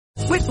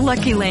With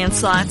Lucky Land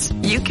Slots,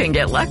 you can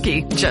get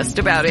lucky just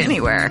about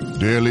anywhere.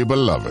 Dearly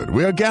beloved,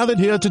 we are gathered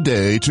here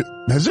today to...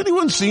 Has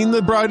anyone seen the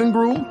bride and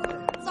groom?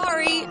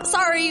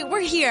 Sorry,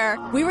 we're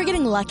here. We were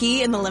getting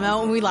lucky in the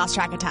limo and we lost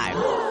track of time.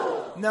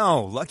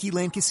 No, Lucky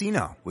Land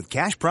Casino, with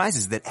cash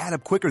prizes that add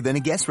up quicker than a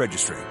guest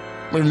registry.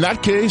 In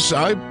that case,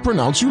 I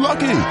pronounce you lucky.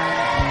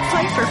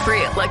 Play for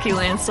free at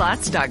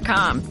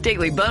LuckyLandSlots.com.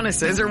 Daily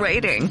bonuses are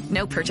waiting.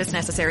 No purchase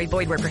necessary.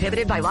 Void where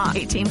prohibited by law.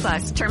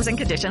 18+. Terms and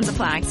conditions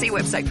apply. See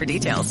website for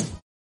details.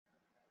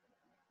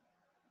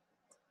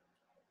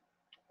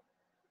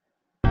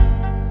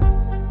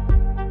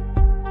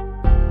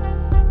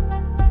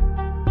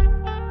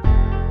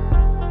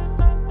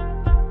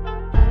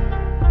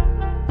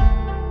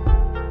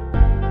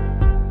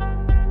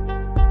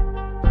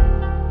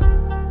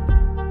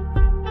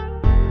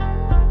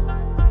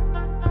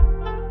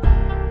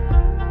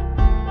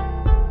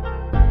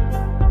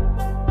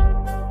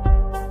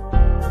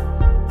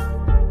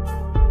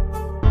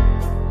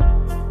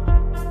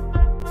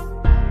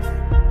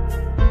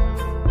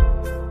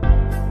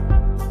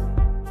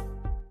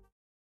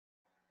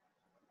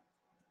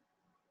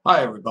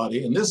 Hi,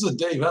 everybody, and this is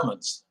Dave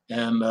Emmons,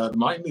 and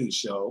my new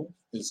show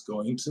is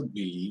going to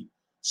be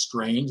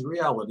Strange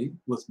Reality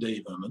with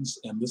Dave Emmons,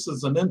 and this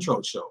is an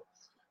intro show,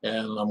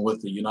 and I'm with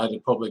the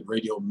United Public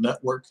Radio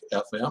Network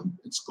FM.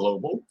 It's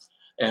global,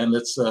 and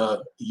it's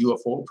a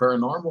UFO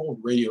Paranormal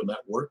Radio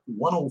Network,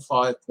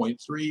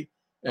 105.3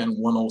 and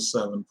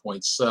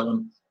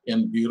 107.7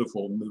 in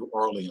beautiful New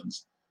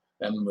Orleans.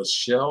 And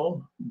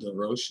Michelle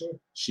DeRocha,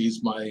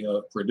 she's my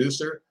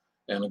producer,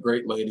 and a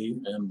great lady,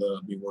 and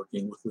be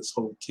working with this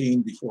whole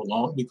team before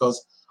long,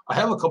 because I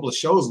have a couple of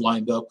shows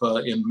lined up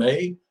in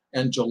May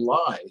and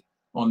July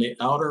on the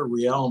Outer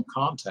Realm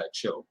Contact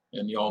Show,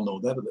 and you all know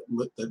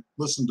that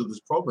listen to this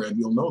program,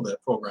 you'll know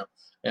that program,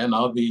 and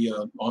I'll be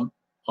on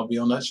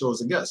that show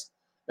as a guest,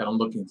 and I'm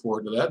looking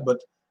forward to that. But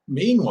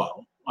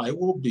meanwhile, I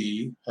will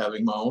be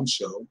having my own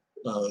show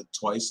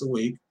twice a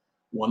week,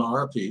 1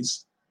 hour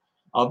apiece.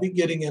 I'll be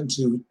getting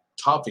into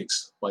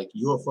topics like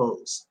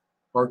UFOs,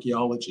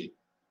 archaeology,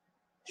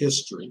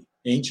 history,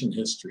 ancient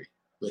history,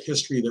 the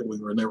history that we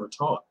were never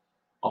taught.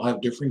 I'll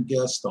have different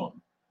guests on.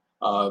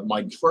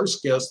 My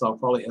first guest, I'll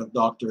probably have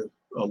Dr.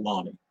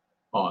 Lonnie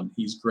on.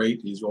 He's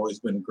great. He's always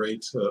been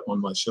great on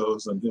my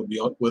shows, and he'll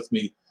be with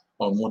me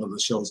on one of the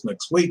shows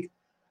next week.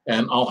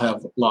 And I'll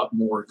have a lot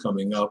more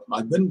coming up.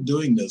 I've been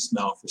doing this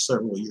now for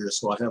several years,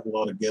 so I have a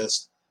lot of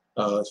guest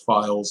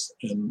files,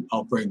 and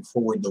I'll bring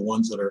forward the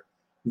ones that are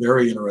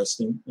very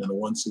interesting and the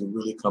ones who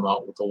really come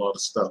out with a lot of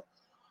stuff.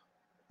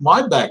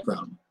 My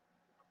background,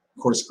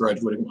 of course,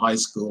 graduating from high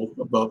school,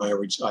 above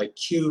average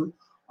IQ.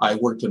 I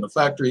worked in the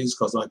factories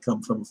because I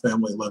come from a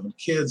family of 11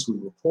 kids. We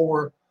were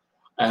poor.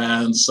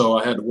 And so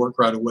I had to work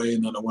right away.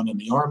 And then I went in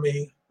the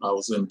Army. I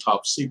was in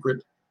top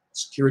secret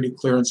security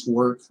clearance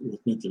work with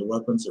nuclear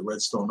weapons at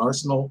Redstone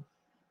Arsenal.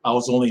 I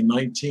was only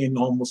 19,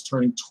 almost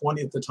turning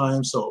 20 at the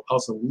time. So I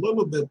was a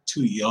little bit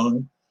too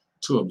young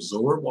to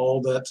absorb all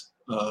that,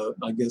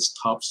 I guess,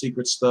 top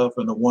secret stuff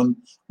and the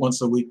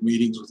once a week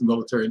meetings with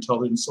military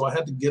intelligence. So I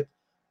had to get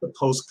the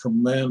post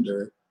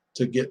commander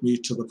to get me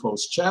to the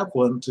post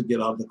chaplain to get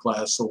out of the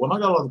class. So when I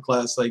got out of the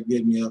class, they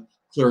gave me a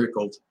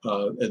clerical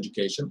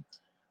education.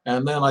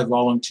 And then I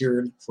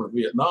volunteered for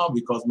Vietnam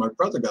because my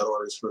brother got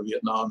orders for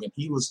Vietnam, and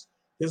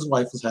his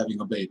wife was having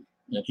a baby,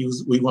 and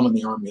we went in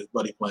the Army as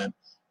buddy plan.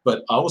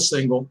 But I was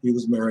single, he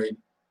was married,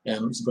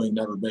 and was going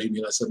to have a baby.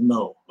 And I said,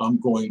 no, I'm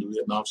going to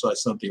Vietnam. So I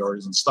sent the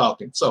orders and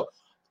stopped him. So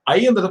I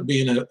ended up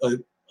being a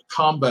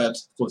combat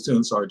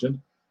platoon sergeant.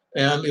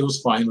 And it was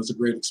fine. It was a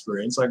great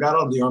experience. I got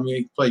out of the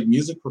Army, played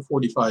music for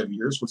 45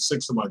 years with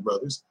 6 of my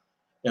brothers,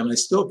 and I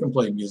still can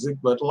play music,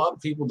 but a lot of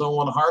people don't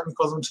want to hire me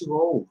because I'm too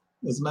old.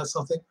 Isn't that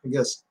something? I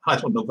guess, I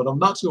don't know, but I'm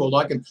not too old.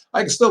 I can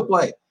still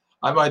play.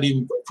 I might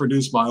even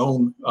produce my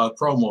own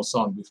promo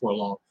song before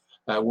long,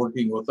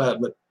 working with that.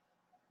 But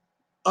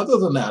other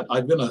than that,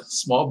 I've been a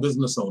small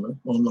business owner,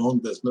 owned my own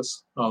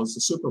business. I was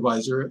a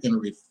supervisor in a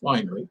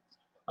refinery.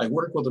 I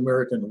worked with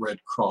American Red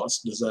Cross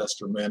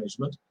Disaster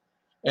Management,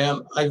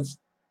 and I've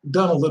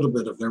done a little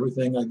bit of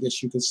everything, I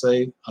guess you could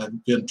say.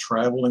 I've been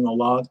traveling a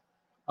lot.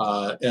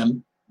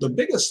 And the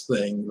biggest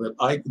thing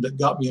that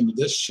got me into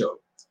this show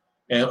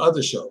and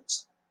other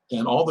shows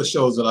and all the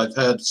shows that I've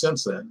had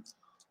since then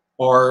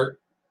are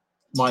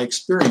my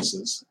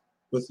experiences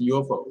with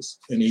UFOs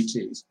and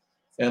ETs.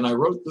 And I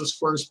wrote this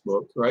first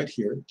book right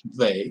here,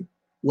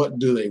 What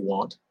Do They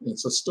Want?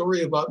 It's a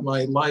story about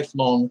my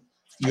lifelong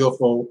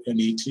UFO and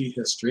ET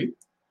history.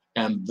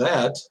 And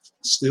that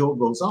still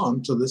goes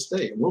on to this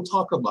day. And we'll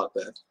talk about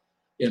that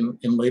in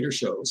later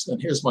shows.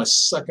 And here's my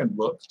second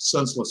book,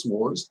 Senseless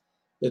Wars.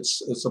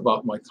 It's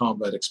about my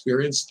combat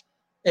experience.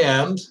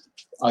 And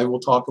I will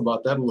talk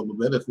about that a little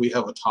bit. If we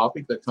have a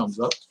topic that comes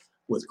up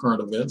with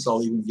current events,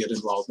 I'll even get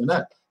involved in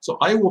that. So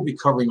I will be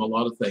covering a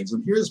lot of things.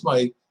 And here's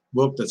my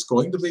book that's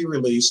going to be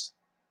released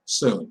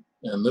soon.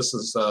 And this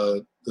is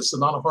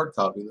not a hard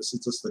copy. This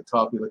is just a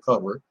copy of the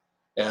cover.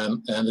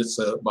 And it's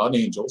about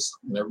angels,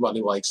 and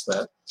everybody likes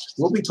that.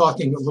 We'll be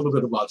talking a little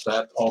bit about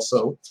that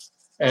also.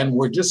 And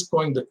we're just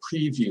going to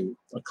preview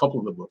a couple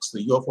of the books,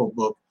 the UFO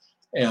book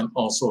and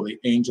also the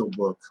Angel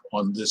book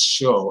on this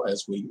show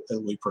as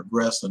we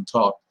progress and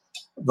talk.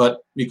 But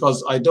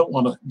because I don't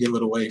want to give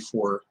it away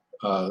for,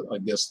 I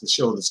guess, the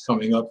show that's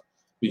coming up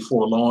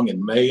before long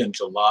in May and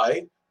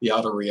July, the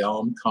Outer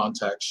Realm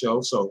Contact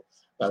show, so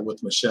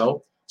with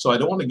Michelle. So I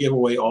don't want to give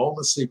away all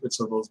the secrets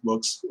of those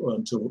books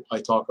until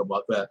I talk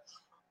about that.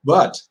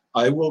 But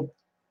I will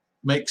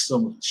make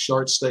some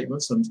short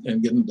statements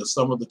and get into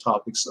some of the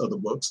topics of the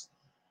books.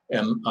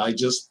 And I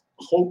just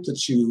hope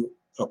that you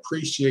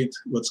appreciate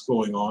what's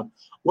going on.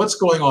 What's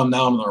going on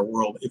now in our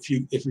world, if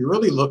you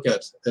really look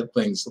at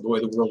things, the way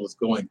the world is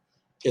going,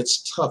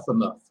 it's tough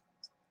enough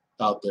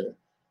out there.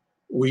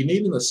 We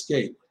need an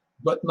escape,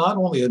 but not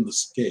only an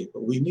escape,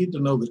 but we need to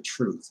know the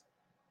truth.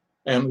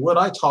 And what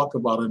I talk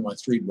about in my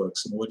 3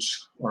 books, and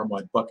which are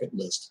my bucket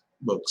list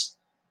books,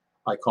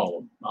 I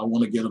call them. I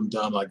want to get them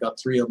done. I got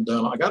 3 of them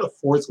done. I got a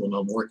 4th one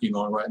I'm working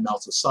on right now.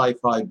 It's a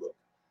sci-fi book.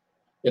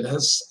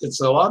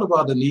 It's a lot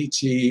about an ET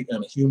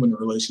and a human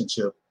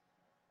relationship,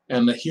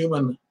 and the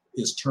human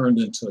is turned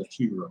into a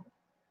hero,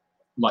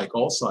 like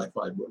all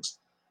sci-fi books.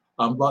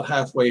 I'm about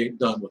halfway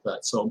done with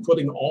that. So I'm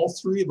putting all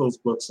 3 of those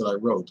books that I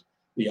wrote,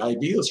 the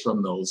ideas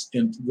from those,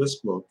 into this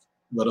book,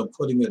 but I'm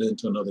putting it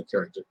into another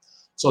character.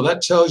 So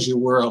that tells you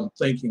where I'm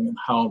thinking and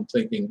how I'm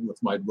thinking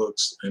with my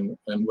books and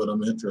what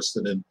I'm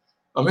interested in.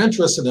 I'm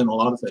interested in a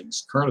lot of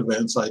things. Current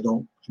events, I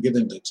don't get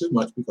into too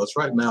much because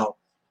right now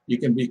you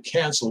can be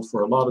canceled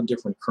for a lot of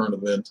different current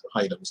event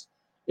items.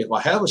 If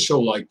I have a show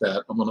like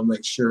that, I'm going to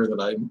make sure that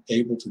I'm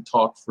able to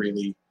talk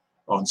freely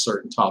on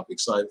certain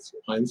topics. I've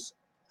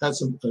had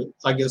some,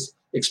 I guess,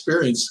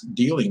 experience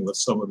dealing with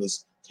some of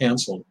this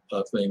canceled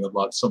thing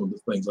about some of the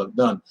things I've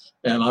done,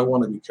 and I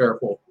want to be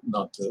careful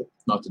not to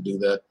do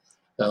that.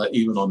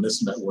 Even on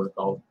this network,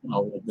 I'll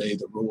obey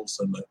the rules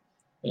and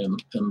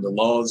the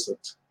laws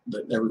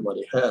that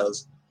everybody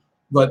has.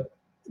 But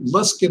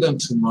let's get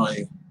into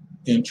my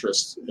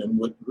interest and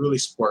what really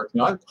sparked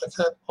me. I've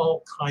had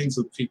all kinds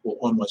of people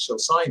on my show,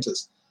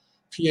 scientists,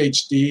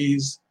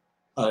 PhDs,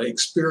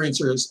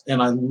 experiencers,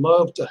 and I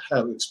love to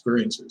have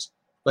experiencers,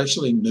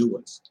 especially new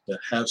ones that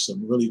have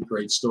some really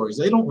great stories.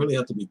 They don't really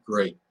have to be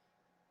great.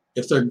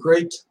 If they're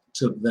great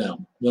to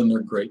them, then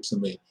they're great to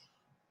me.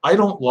 I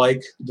don't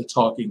like the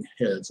talking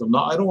heads.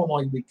 I don't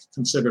want to be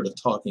considered a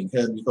talking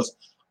head because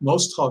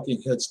most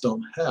talking heads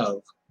don't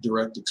have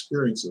direct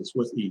experiences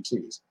with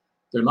ETs.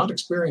 They're not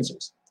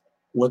experiencers.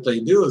 What they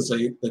do is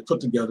they put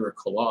together a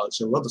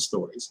collage of other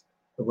stories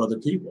of other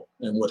people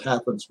and what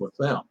happens with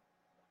them.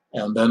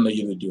 And then they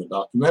either do a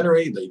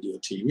documentary, they do a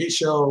TV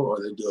show, or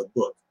they do a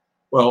book.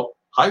 Well,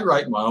 I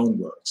write my own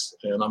books,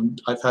 and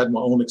I've had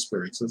my own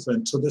experiences,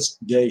 and to this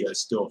day, I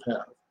still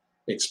have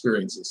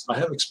experiences. I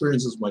have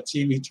experiences with my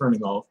TV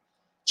turning off,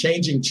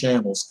 changing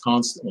channels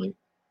constantly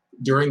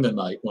during the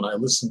night when I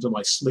listen to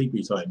my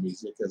sleepy time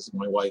music, as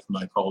my wife and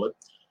I call it,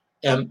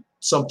 and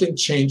something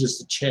changes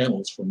the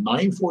channels from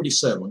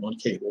 947 on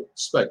cable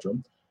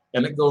spectrum,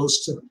 and it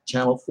goes to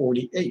channel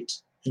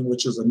 48, in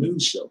which is a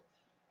news show.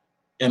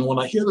 And when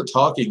I hear the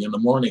talking in the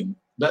morning,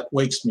 that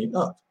wakes me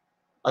up.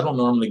 I don't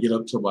normally get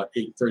up to about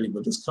 8:30,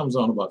 but this comes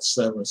on about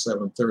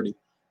 7:30,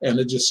 and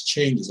it just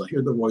changes. I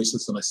hear the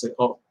voices and I say,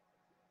 oh,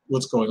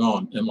 what's going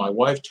on? And my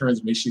wife turns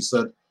to me, she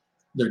said,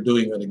 they're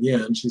doing it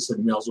again. She said,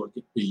 you may as well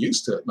be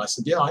used to it. And I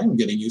said, yeah, I am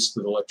getting used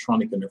to the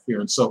electronic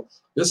interference. So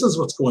this is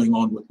what's going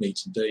on with me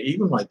today.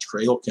 Even my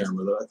trail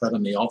camera that I've had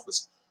in the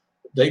office,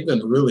 they've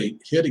been really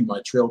hitting my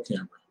trail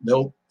camera.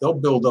 They'll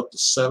build up to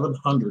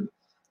 700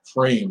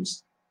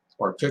 frames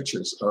or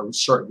pictures or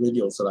short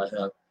videos that I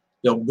have.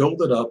 They'll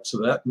build it up to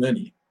that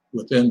many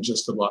within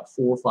just about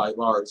 4 or 5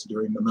 hours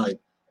during the night.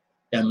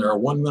 And they're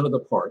 1 minute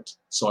apart.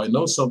 So I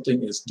know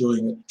something is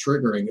doing it,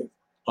 triggering it,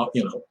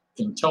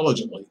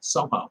 intelligently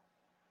somehow.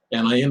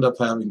 And I end up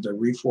having to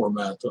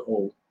reformat the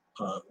whole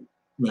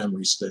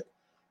memory stick.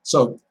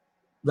 So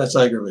that's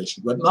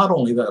aggravation. But not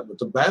only that, but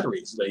the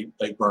batteries, they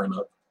burn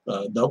up.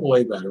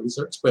 AA batteries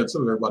are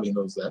expensive. Everybody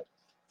knows that.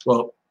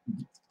 Well,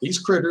 these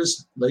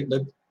critters, they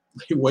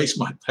waste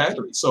my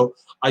battery. So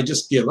I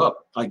just give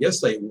up. I guess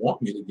they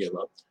want me to give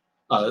up.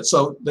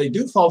 So they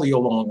do follow you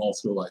along all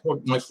through life.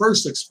 Well, my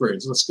first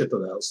experience, let's get to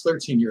that. I was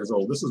 13 years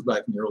old. This was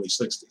back in the early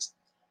 60s.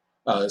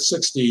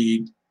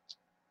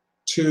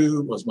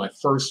 62 was my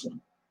first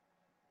one.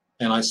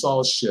 And I saw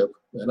a ship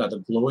that had a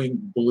glowing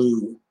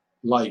blue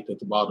light at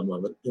the bottom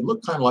of it. It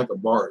looked kind of like a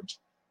barge,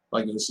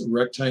 like it was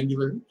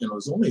rectangular, and it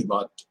was only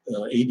about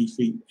 80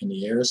 feet in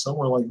the air,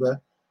 somewhere like that.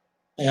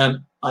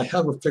 And I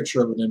have a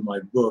picture of it in my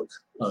book,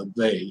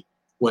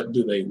 What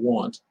Do They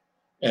Want?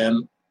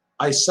 And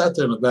I sat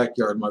there in the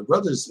backyard. My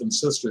brothers and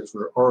sisters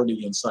were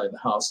already inside the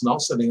house, and I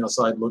was sitting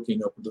outside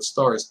looking up at the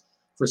stars.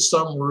 For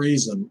some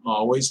reason, I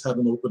always had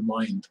an open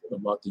mind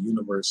about the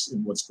universe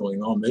and what's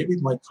going on. Maybe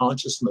my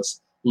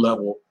consciousness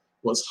level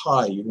was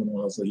high even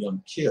when I was a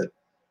young kid.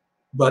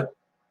 But,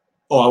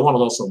 I want to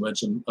also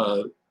mention,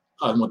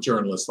 I'm a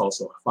journalist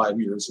also, 5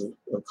 years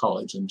of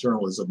college in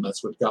journalism.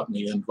 That's what got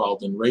me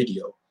involved in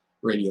radio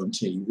and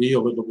TV a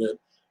little bit.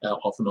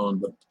 off and on,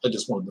 but I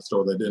just wanted to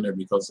throw that in there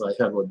because I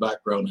have a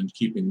background in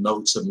keeping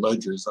notes and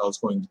ledgers. I was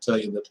going to tell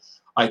you that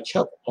I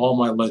kept all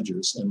my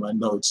ledgers and my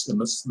notes, and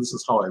this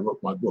is how I wrote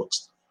my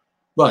books.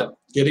 But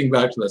getting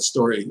back to that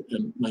story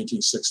in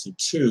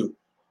 1962,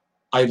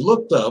 I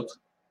looked up,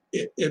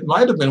 it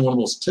might have been one of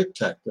those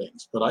tic-tac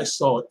things, but I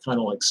saw it kind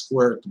of like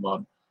square at the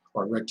bottom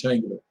or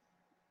rectangular.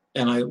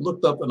 And I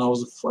looked up and I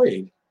was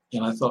afraid.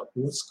 And I thought,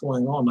 what's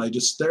going on? I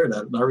just stared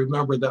at it. And I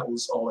remember that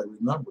was all I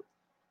remembered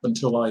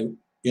until I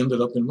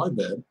ended up in my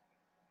bed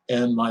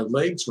and my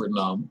legs were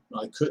numb.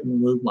 I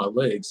couldn't move my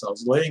legs. I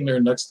was laying there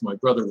next to my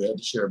brother. We had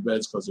to share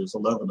beds because there's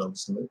 11 of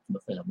us in the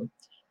family.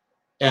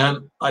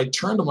 And I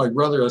turned to my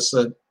brother. I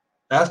said,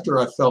 after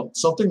I felt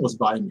something was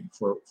by me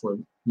for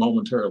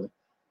momentarily.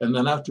 And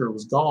then after it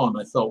was gone,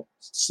 I felt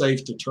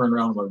safe to turn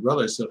around to my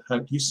brother. I said,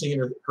 have you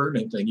seen or heard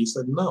anything? He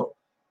said, no,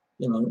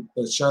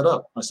 shut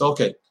up. I said,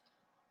 okay.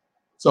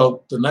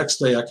 So the next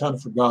day I kind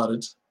of forgot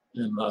it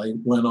and I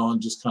went on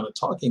just kind of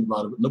talking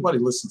about it, but nobody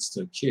listens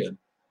to a kid.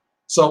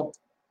 So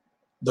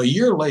the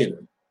year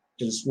later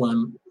is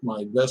when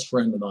my best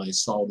friend and I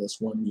saw this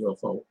one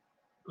UFO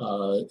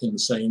in the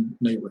same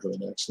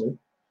neighborhood, actually.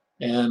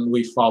 And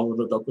we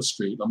followed it up the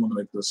street. I'm going to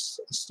make this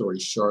story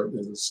short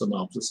as a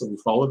synopsis. So we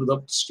followed it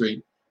up the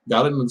street,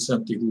 got it in this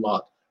empty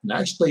lot. And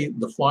actually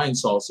the flying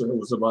saucer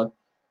was about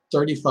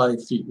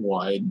 35 feet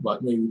wide,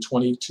 about maybe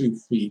 22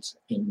 feet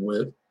in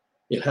width.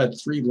 It had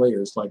 3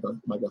 layers, like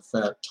a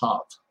fat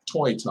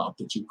toy top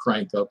that you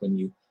crank up and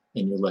you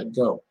let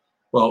go.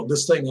 Well,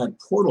 this thing had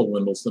portal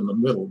windows in the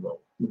middle row,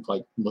 looked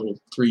like little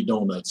 3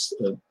 donuts,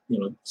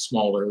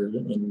 smaller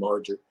and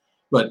larger.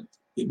 But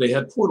they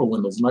had portal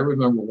windows, and I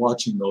remember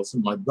watching those.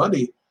 And my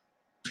buddy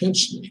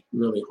pinched me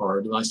really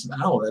hard, and I said,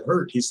 "Ow, that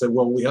hurt." He said,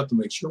 "Well, we have to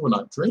make sure we're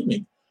not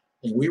dreaming."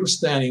 And we were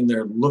standing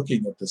there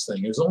looking at this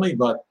thing. It was only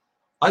about,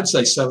 I'd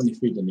say, 70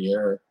 feet in the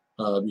air.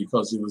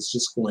 Because it was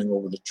just going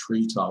over the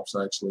treetops,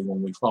 actually,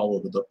 when we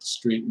followed it up the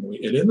street. And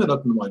it ended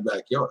up in my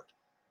backyard.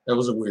 That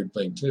was a weird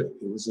thing, too.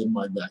 It was in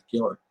my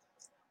backyard.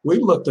 We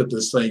looked at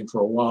this thing for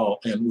a while,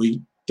 and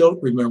we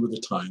don't remember the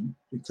time.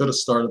 It could have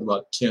started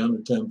about 10 or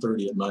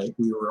 10:30 at night.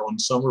 We were on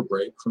summer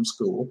break from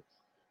school.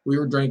 We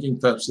were drinking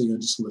Pepsi and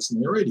just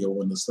listening to the radio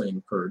when this thing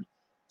occurred.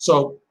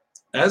 So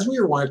as we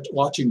were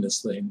watching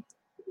this thing,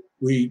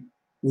 we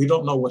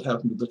don't know what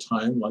happened at the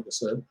time, like I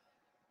said.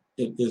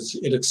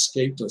 It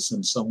escaped us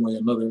in some way or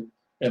another.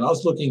 And I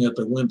was looking at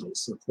the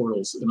windows, the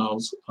portals, and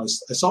I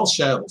saw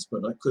shadows,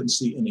 but I couldn't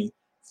see any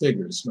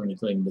figures or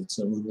anything that's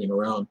moving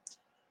around.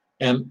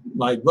 And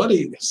my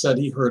buddy said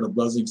he heard a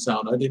buzzing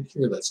sound. I didn't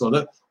hear that. So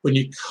that when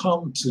you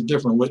come to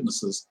different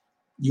witnesses,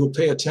 you'll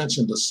pay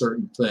attention to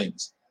certain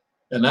things.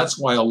 And that's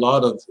why a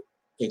lot of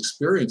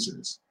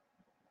experiencers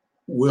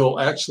will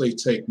actually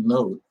take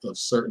note of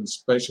certain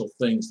special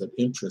things that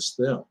interest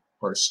them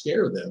or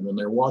scare them, and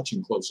they're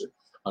watching closer.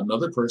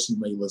 Another person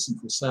may listen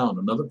for sound.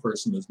 Another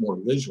person is more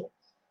visual.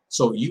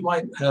 So you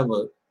might have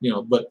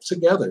but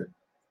together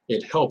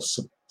it helps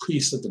to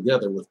piece it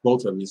together with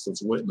both of you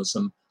as a witness.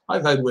 And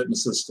I've had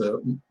witnesses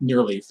to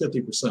nearly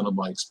 50% of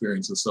my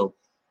experiences. So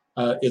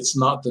it's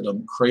not that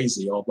I'm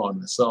crazy all by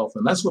myself.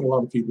 And that's what a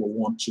lot of people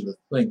want you to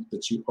think,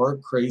 that you are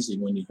crazy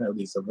when you have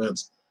these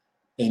events.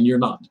 And you're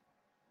not.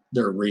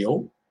 They're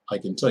real. I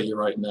can tell you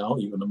right now,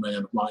 even a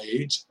man of my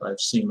age, I've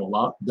seen a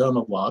lot, done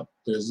a lot.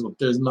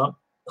 There's not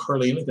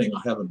hardly anything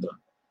I haven't done.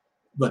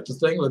 But the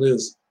thing of it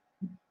is,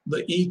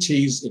 the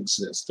ETs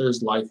exist.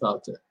 There's life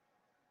out there.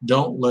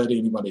 Don't let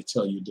anybody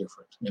tell you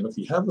different. And if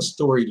you have a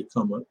story to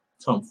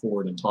come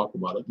forward and talk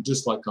about it,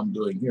 just like I'm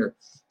doing here.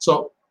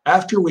 So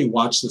after we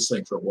watched this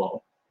thing for a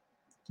while,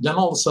 then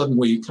all of a sudden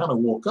we kind of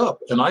woke up,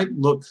 and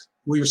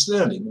we were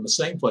standing in the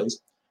same place.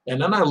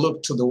 And then I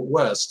looked to the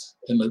west,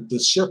 and the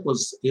ship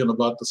was in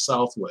about the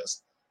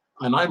southwest.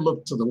 And I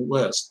looked to the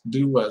west,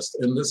 due west,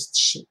 and this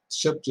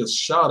ship just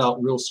shot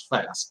out real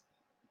fast.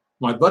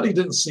 My buddy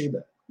didn't see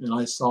that, and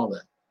I saw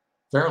that.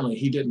 Apparently,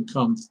 he didn't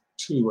come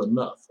to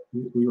enough.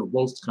 We were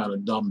both kind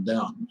of dumbed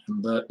down,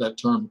 and that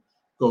term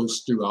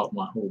goes throughout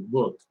my whole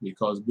book,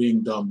 because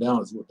being dumbed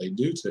down is what they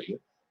do to you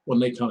when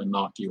they kind of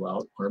knock you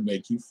out or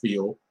make you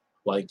feel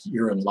like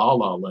you're in la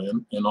la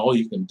land, and all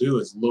you can do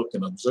is look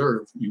and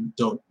observe. You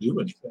don't do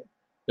anything.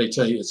 They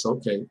tell you it's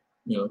okay,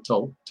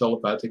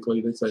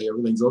 telepathically. They say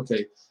everything's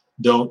okay.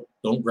 Don't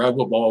grab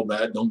a ball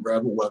bat. Don't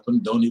grab a weapon.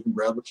 Don't even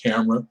grab a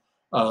camera.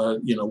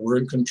 We're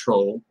in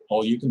control.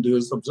 All you can do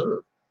is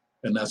observe.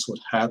 And that's what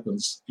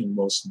happens in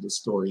most of the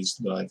stories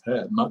that I've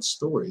had. Not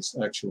stories,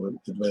 actual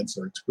events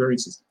or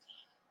experiences.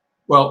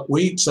 Well,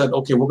 we said,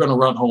 okay, we're going to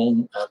run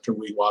home after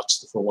we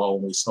watched it for a while,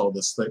 and we saw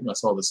this thing. I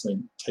saw this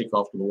thing take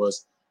off to the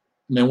west.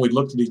 And then we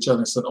looked at each other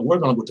and said, we're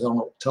going to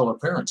go tell our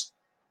parents.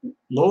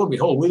 Lo and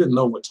behold, we didn't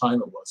know what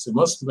time it was. It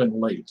must have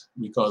been late,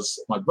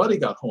 because my buddy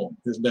got home.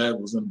 His dad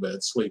was in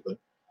bed sleeping.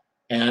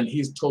 And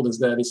he told his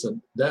dad, he said,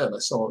 "Dad, I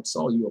saw a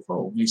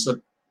UFO." And he said,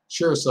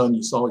 "Sure, son,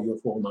 you saw a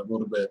UFO." And I go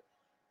to bed.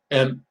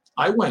 And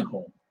I went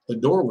home. The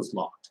door was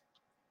locked.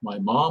 My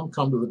mom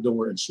come to the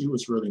door, and she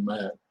was really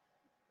mad.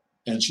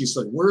 And she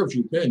said, "Where have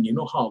you been? You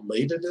know how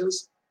late it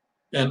is?"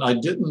 And I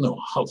didn't know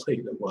how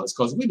late it was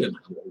because we didn't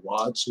have a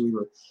watch. We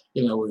were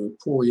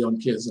poor young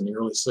kids in the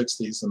early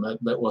 60s, and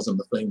that wasn't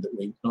the thing that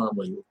we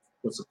normally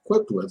was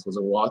equipped with, was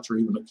a watch or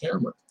even a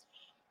camera.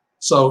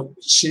 So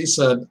she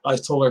said, I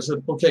told her, I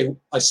said, okay,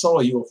 I saw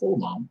a UFO,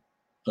 Mom.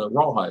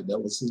 Rawhide, that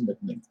was his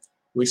nickname.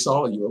 We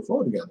saw a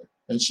UFO together.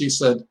 And she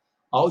said,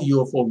 I'll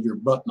UFO your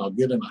butt and I'll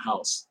get in the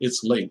house.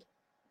 It's late.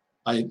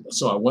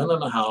 So I went in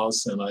the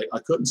house and I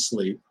couldn't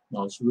sleep.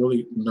 I was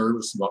really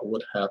nervous about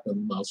what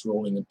happened. I was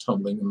rolling and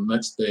tumbling. And the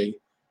next day,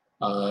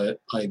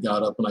 I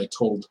got up and I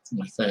told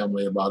my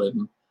family about it,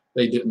 and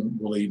they didn't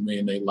believe me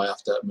and they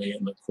laughed at me.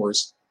 And of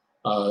course,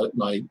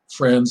 my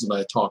friends that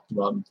I talked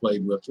about and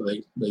played with,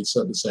 they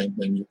said the same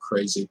thing, you're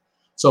crazy.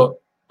 So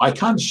I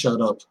kind of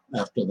shut up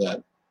after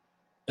that.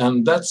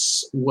 And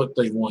that's what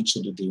they want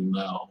you to do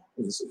now,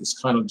 is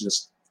kind of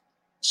just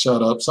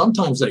shut up.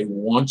 Sometimes they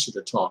want you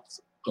to talk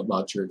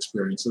about your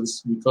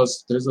experiences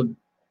because there's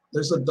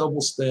a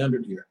double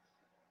standard here.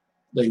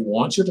 They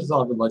want you to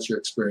talk about your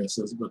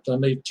experiences, but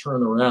then they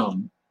turn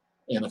around,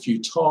 and if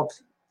you talk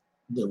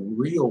the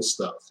real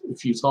stuff,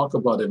 if you talk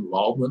about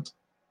involvement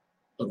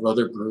of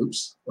other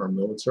groups or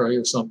military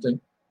or something,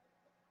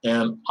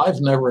 and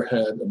I've never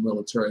had a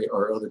military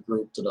or other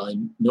group that I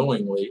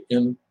knowingly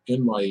in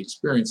my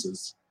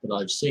experiences that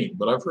I've seen,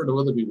 but I've heard of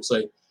other people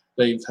say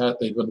they've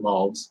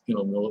involved,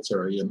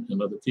 military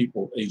and other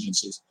people,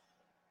 agencies,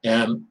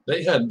 and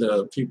they had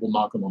people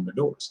knocking on their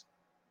doors.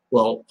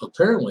 Well,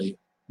 apparently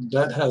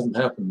that hasn't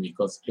happened to me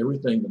because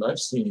everything that I've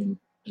seen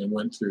and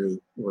went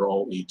through were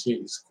all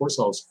ETs. Of course,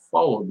 I was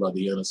followed by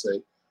the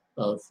NSA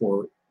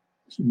for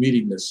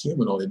meeting this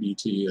humanoid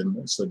ET in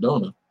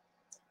Sedona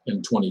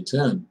in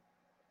 2010.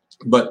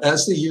 But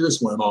as the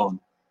years went on,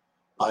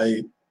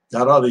 I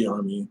got out of the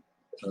Army,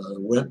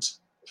 went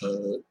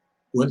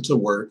to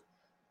work,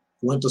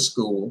 went to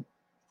school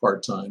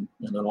part-time,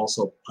 and then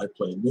also I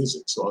played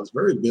music. So I was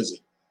very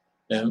busy.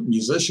 And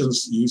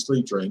musicians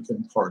usually drink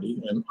and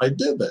party, and I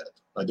did that.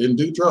 I didn't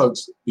do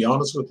drugs. To be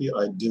honest with you,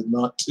 I did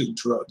not do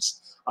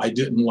drugs. I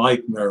didn't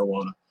like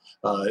marijuana.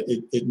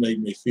 It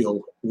made me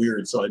feel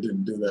weird, so I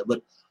didn't do that.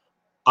 But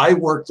I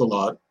worked a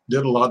lot,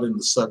 did a lot in the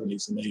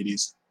 70s and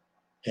 80s,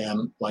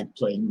 and liked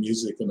playing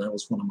music, and that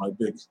was one of my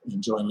big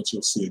enjoyments.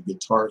 You'll see a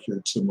guitar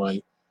here to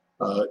my,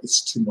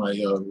 it's to my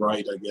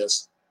right, I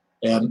guess,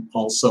 and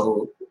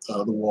also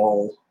the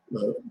wall,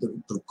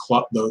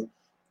 the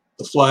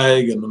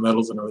flag and the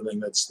medals and everything.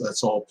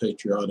 That's all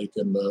patriotic,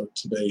 and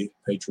today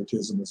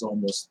patriotism is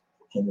almost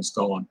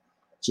gone.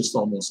 Just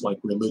almost like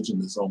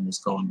religion is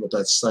almost gone. But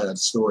that's a sad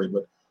story.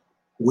 But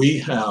we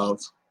have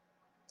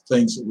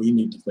things that we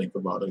need to think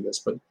about, I guess.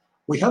 But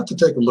we have to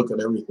take a look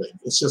at everything.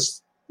 It's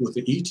just with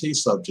the ET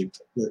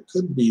subject, there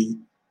could be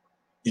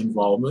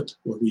involvement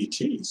with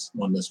ETs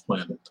on this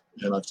planet.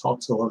 And I've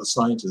talked to a lot of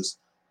scientists,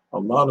 a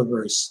lot of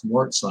very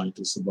smart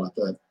scientists about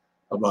that,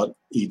 about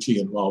ET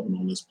involvement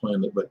on this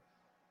planet. But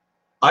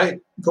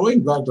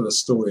going back to the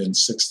story in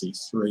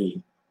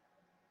 '63,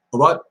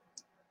 about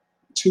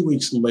 2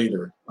 weeks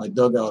later, I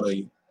dug out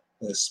a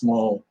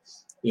small,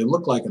 it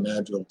looked like an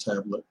Advil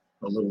tablet,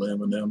 a little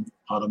M&M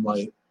out of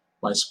my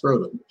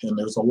scrotum, and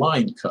there's a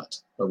line cut,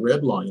 a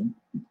red line.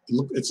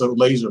 It's a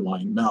laser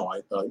line now.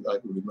 I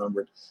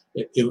remembered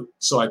it.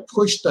 So I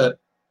pushed that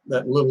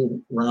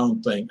little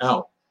round thing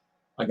out.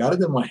 I got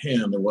it in my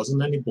hand. There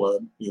wasn't any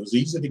blood. It was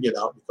easy to get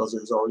out because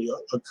there's already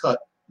a cut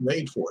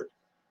made for it.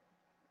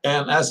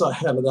 And as I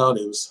had it out,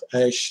 it was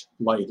ash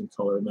light in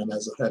color. And then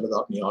as I had it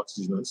out in the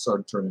oxygen, it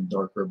started turning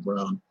darker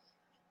brown.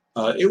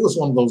 It was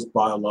one of those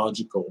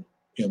biological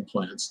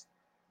implants.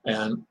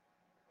 And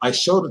I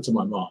showed it to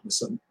my mom. I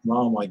said,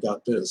 Mom, I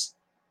got this.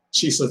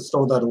 She said,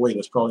 throw that away.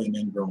 There's probably an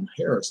ingrown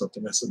hair or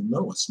something. I said,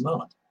 no, it's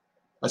not.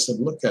 I said,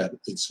 look at it.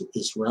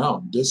 It's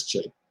round, disc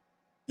shaped.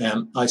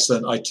 And I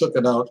said, I took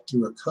it out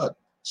through a cut.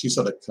 She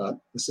said, a cut?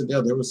 I said,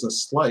 yeah, there was a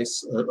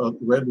slice, a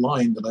red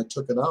line that I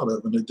took it out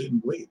of, and it didn't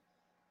bleed.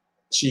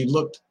 She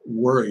looked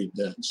worried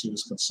then. She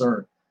was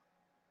concerned.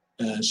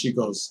 And she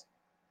goes,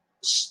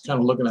 she's kind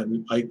of looking at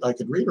me. I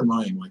could read her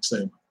mind, like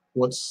saying,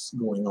 what's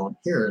going on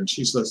here? And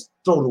she says,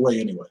 throw it away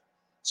anyway.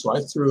 So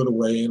I threw it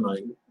away and I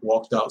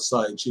walked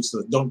outside. She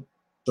said, don't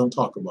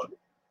talk about it.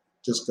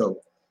 Just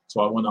go.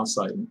 So I went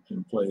outside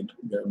and played,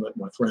 met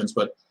my friends.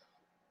 But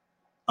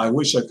I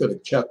wish I could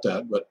have kept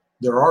that. But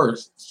there are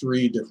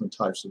 3 different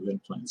types of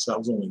implants. That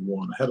was only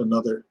one. I had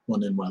another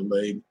one in my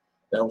leg.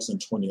 That was in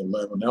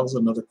 2011. That was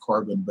another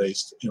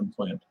carbon-based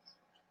implant.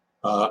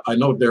 I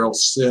know Daryl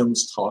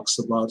Sims talks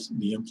about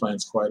the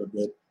implants quite a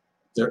bit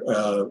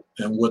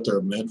and what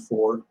they're meant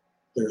for.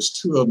 There's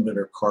 2 of them that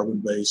are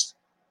carbon-based,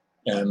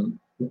 and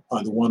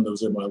the one that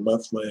was in my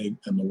left leg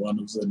and the one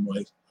that was in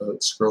my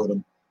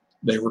scrotum,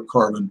 they were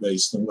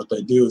carbon-based. And what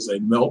they do is they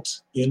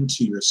melt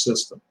into your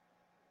system.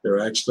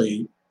 They're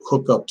actually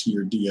hook up to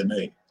your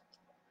DNA,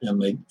 and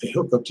they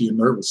hook up to your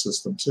nervous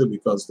system too,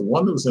 because the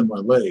one that was in my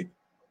leg,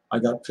 I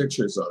got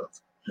pictures of,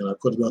 and I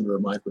put it under a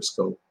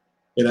microscope.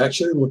 It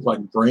actually looked like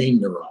brain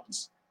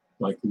neurons,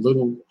 like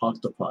little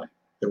octopi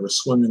that were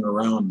swimming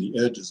around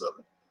the edges of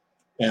it.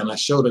 And I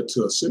showed it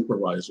to a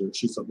supervisor.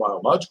 She's a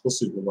biological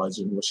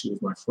supervisor, and she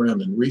was my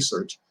friend and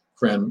research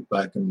friend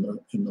back in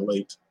the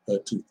late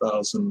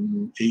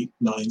 2008,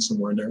 9,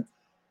 somewhere in there.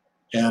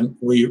 And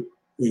we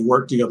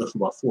worked together for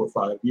about 4 or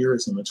 5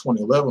 years. And in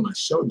 2011, I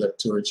showed that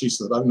to her, and she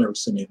said, "I've never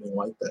seen anything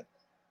like that."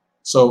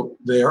 So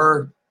there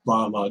are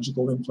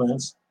biological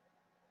implants,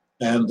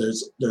 and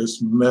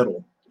there's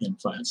metal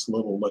implants,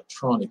 little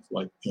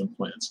electronic-like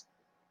implants.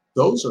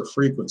 Those are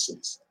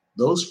frequencies.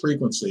 Those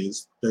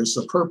frequencies, there's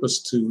a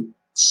purpose to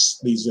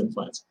these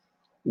implants.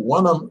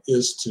 One of them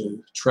is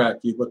to track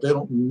you, but they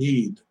don't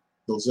need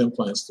those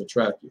implants to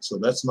track you. So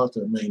that's not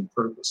their main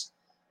purpose.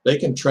 They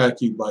can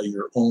track you by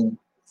your own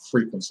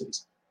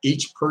frequencies.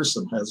 Each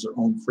person has their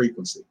own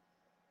frequency.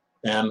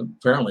 And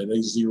apparently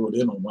they zeroed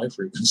in on my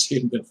frequency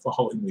and been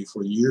following me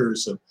for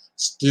years and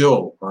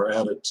still are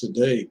at it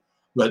today.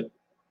 But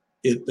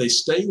they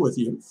stay with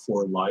you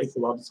for life a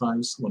lot of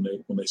times when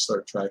they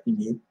start tracking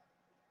you.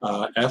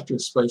 After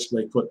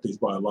especially they put these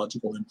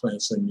biological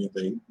implants in you,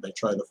 they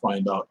try to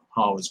find out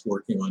how it's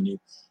working on you.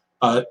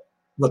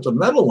 But the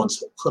metal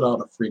ones put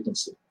out a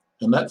frequency,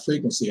 and that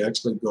frequency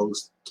actually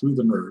goes through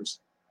the nerves,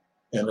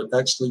 and it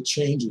actually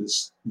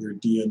changes your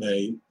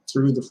DNA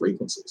through the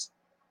frequencies.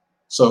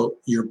 So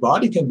your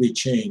body can be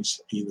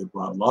changed either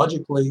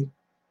biologically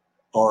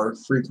or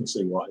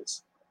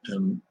frequency-wise.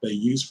 And they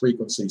use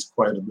frequencies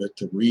quite a bit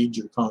to read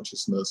your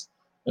consciousness.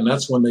 And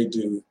that's when they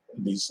do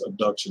these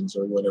abductions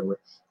or whatever.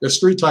 There's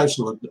 3 types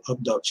of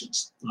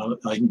abductions.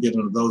 I can get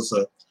into those.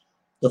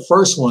 The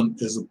first one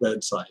is a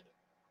bedside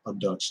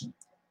abduction.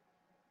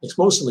 It's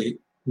mostly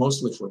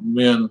for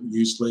men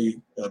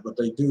usually, but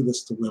they do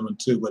this to women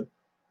too. But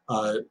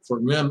for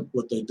men,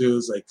 what they do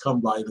is they come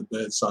by the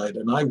bedside,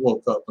 and I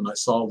woke up and I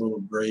saw a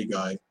little gray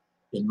guy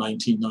in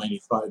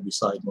 1995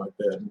 beside my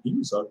bed, and he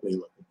was ugly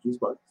looking. He was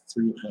about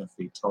 3.5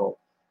 feet tall.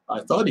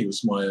 I thought he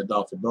was my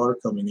adopted daughter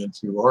coming in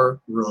through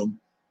our room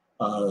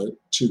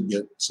to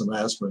get some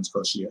aspirins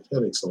because she had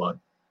headaches a lot.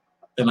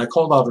 And I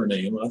called out her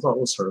name, and I thought it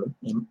was her.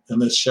 And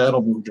this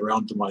shadow moved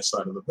around to my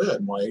side of the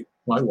bed. My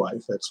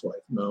wife,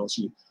 ex-wife, no,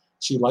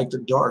 she liked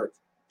it dark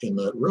in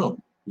that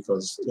room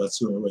because that's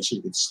the only way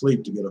she could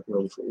sleep to get up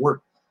early for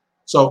work.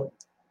 So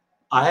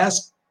I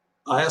asked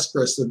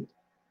her,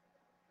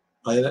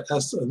 I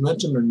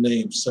mentioned her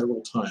name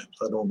several times.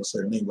 I don't want to say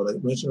her name, but I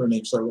mentioned her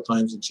name several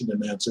times and she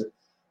didn't answer.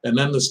 And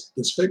then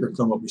this figure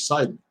come up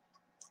beside me.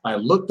 I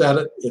looked at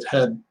it. It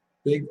had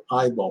big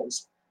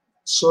eyeballs,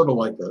 sort of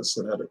like us.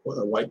 It had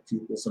white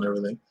pupils and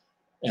everything.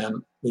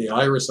 And the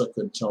iris, I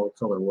couldn't tell what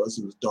color it was.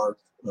 It was dark,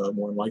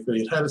 more than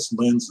likely. It had its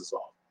lenses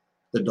off.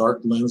 The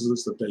dark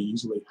lenses that they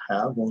usually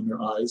have on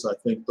their eyes, I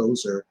think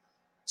those are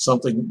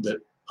something that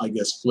I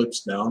guess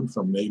flips down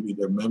from maybe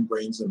their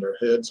membranes in their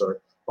heads,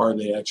 or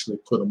they actually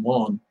put them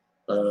on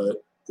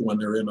when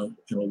they're in a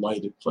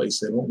lighted place.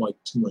 They don't like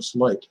too much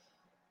light.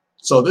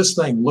 So this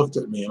thing looked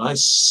at me, and I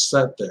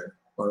sat there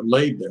or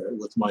laid there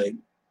with my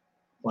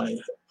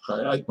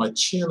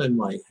chin in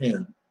my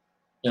hand,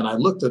 and I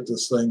looked at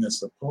this thing and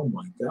said, "Oh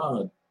my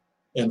God!"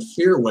 And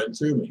fear went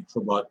through me for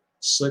about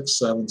 6,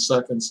 7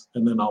 seconds,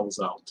 and then I was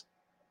out.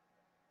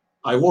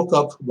 I woke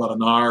up about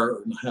an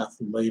hour and a half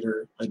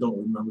later. I don't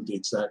remember the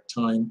exact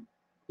time.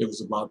 It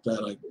was about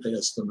that, I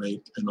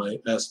estimate. And I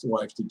asked the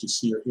wife, "Did you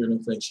see or hear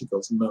anything?" She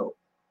goes, "No."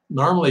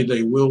 Normally,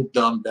 they will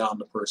dumb down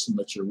the person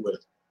that you're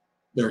with.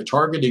 They're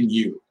targeting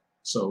you.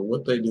 So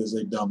what they do is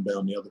they dumb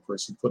down the other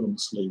person, put them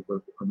to sleep,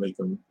 or make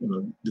them,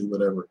 do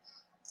whatever.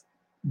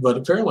 But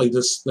apparently,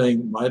 this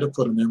thing might have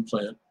put an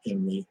implant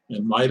in me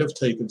and might have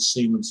taken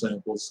semen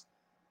samples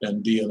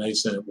and DNA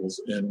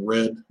samples and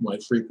read my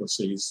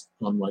frequencies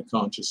on my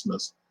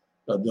consciousness.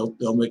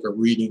 They'll make a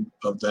reading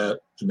of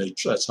that, and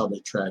that's how they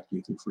track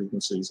you through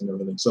frequencies and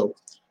everything. So,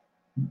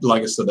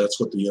 like I said, that's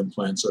what the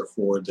implants are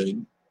for.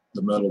 The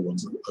metal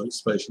ones,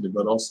 especially,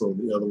 but also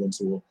the other ones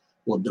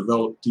will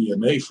develop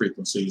DNA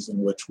frequencies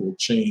in which will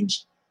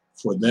change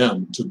for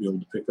them to be able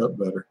to pick up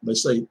better. They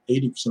say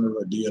 80% of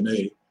our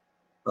DNA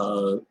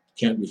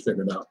can't be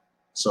figured out.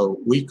 So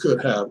we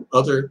could have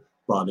other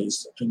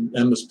bodies,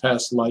 and this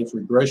past life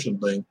regression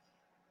thing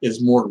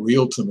is more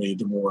real to me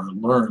the more I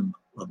learn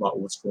about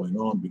what's going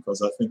on,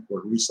 because I think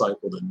we're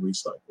recycled and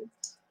recycled.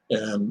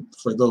 And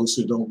for those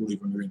who don't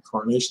believe in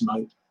reincarnation,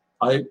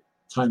 I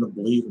kind of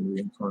believe in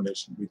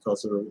reincarnation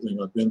because of everything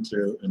I've been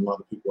through and a lot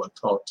of people I've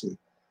talked to.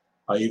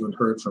 I even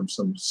heard from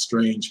some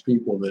strange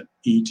people that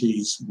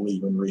ETs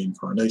believe in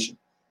reincarnation.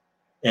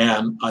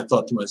 And I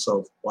thought to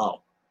myself,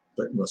 wow,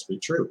 that must be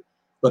true.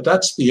 But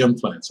that's the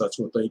implants. That's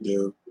what they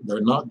do.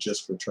 They're not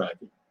just for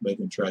tracking. They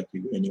can track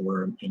you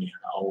anywhere,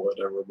 anyhow,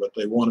 whatever. But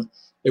they want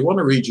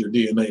to read your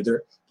DNA.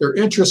 They're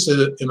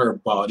interested in our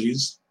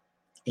bodies.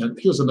 And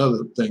here's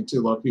another thing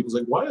too. A lot of people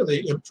say, why are they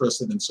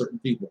interested in certain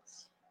people?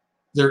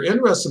 They're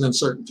interested in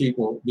certain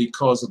people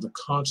because of the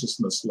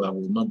consciousness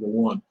level. Number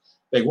one,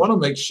 they want to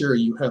make sure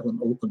you have an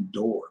open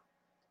door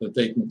that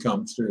they can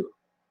come through.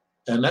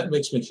 And that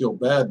makes me feel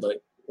bad.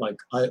 Like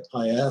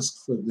I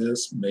ask for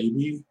this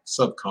maybe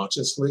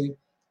subconsciously.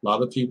 A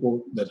lot of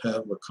people that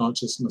have a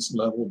consciousness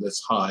level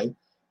that's high,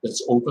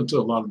 that's open to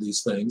a lot of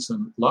these things,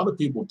 and a lot of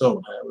people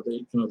don't have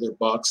it. They're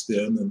boxed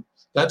in, and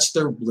that's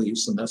their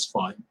beliefs, and that's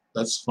fine.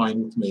 That's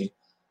fine with me.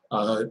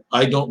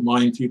 I don't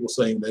mind people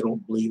saying they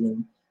don't believe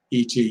in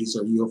ETs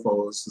or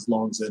UFOs as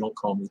long as they don't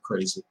call me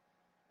crazy,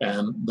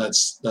 and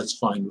that's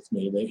fine with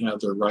me. They have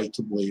their right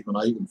to believe, and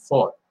I even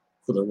fought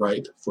for the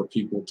right for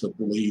people to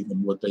believe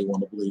in what they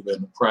want to believe in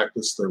and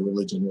practice their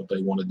religion, what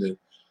they want to do.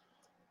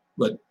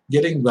 But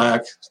getting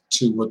back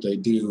to what they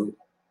do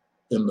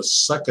in the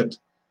second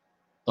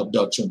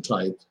abduction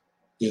type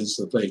is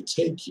that they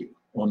take you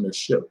on their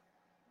ship.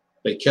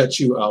 They catch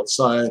you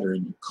outside or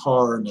in your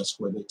car, and that's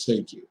where they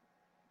take you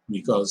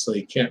because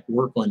they can't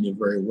work on you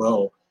very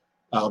well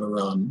out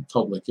around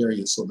public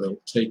areas, so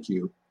they'll take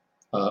you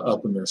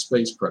up in their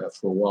spacecraft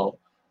for a while.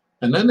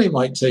 And then they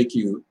might take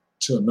you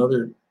to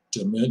another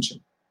dimension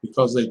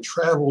because they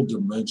travel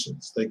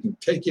dimensions. They can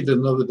take you to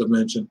another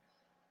dimension,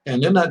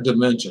 and in that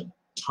dimension,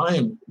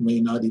 time may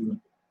not even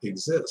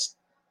exist.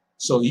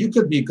 So you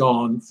could be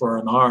gone for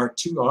an hour,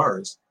 2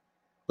 hours,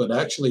 but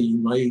actually you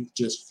might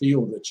just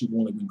feel that you've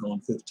only been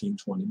gone 15,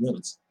 20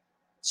 minutes.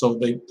 So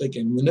they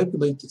can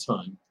manipulate the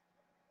time,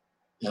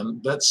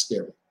 and that's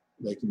scary.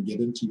 They can get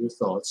into your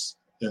thoughts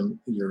and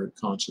your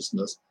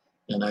consciousness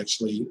and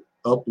actually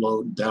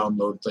upload,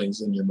 download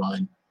things in your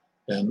mind.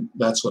 And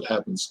that's what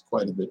happens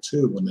quite a bit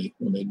too when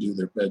they do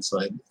their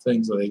bedside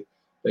things that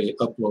they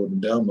upload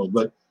and download.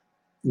 But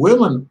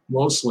women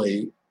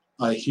mostly,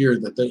 I hear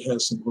that they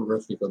have some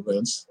horrific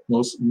events.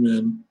 Most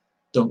men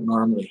don't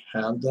normally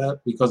have that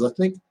because I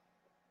think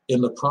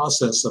in the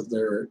process of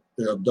their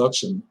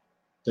abduction,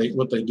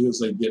 what they do is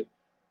they get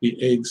the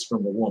eggs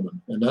from a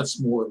woman, and that's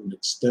more of an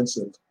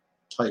extensive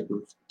type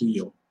of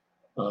deal,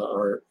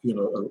 or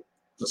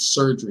a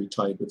surgery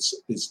type.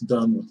 It's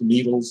done with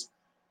needles,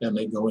 and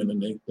they go in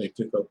and they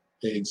pick up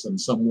eggs, and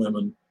some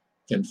women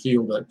can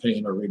feel that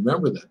pain or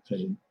remember that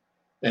pain,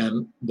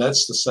 and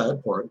that's the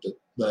sad part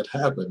that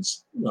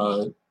happens.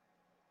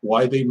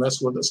 Why they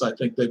mess with us? I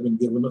think they've been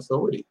given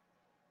authority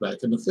back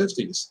in the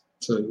 50s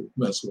to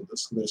mess with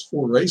us. There's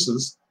 4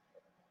 races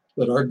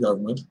that our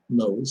government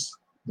knows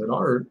that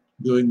are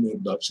doing the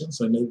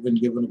abductions, and they've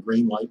been given a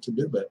green light to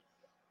do that.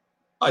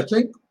 I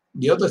think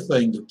the other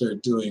thing that they're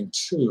doing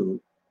too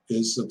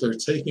is that they're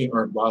taking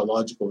our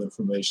biological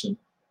information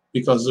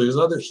because there's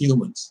other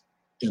humans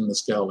in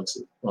this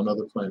galaxy, on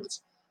other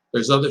planets.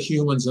 There's other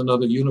humans in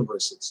other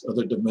universes,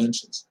 other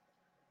dimensions.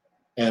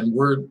 And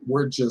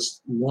we're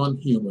just one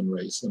human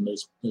race, and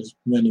there's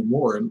many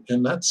more.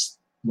 And that's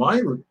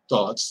my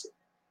thoughts,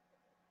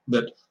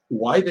 that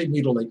why they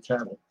mutilate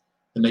cattle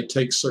and they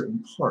take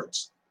certain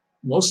parts.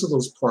 Most of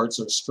those parts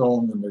are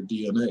strong in their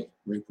DNA,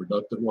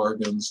 reproductive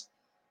organs,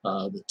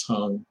 the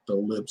tongue, the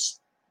lips.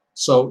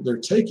 So they're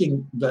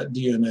taking that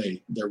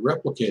DNA, they're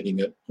replicating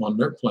it on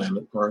their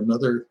planet or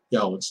another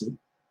galaxy,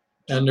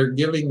 and they're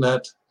giving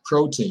that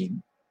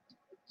protein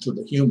to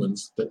the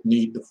humans that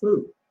need the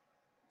food.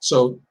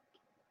 So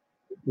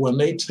when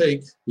they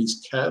take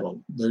these cattle,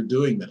 they're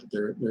doing that.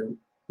 They're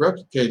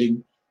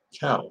replicating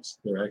cows.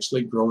 They're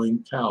actually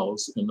growing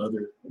cows in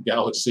other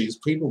galaxies.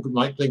 People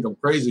might think I'm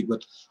crazy,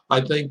 but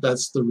I think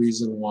that's the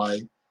reason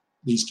why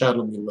these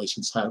cattle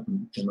mutilations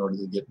happen, in order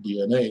to get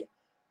DNA.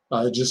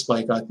 Just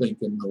like I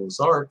think in Noah's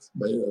Ark,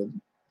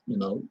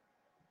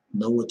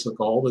 Noah took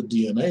all the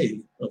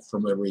DNA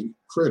from every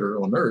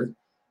critter on Earth,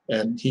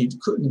 and he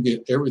couldn't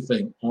get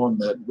everything on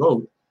that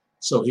boat,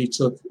 so he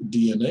took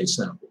DNA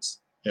samples.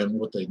 And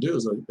what they do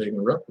is they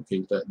can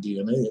replicate that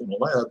DNA in a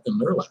lab, in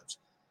their labs.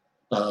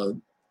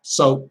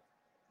 So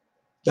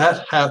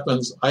that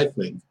happens, I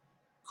think,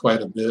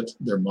 quite a bit.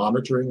 They're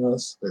monitoring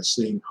us. They're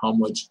seeing how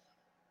much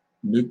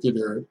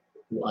nuclear,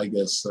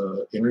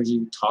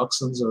 energy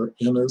toxins are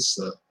in us.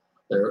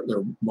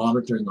 They're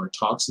monitoring our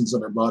toxins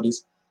in our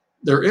bodies.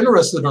 They're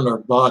interested in our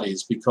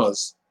bodies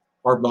because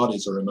our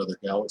bodies are in other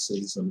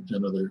galaxies and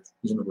other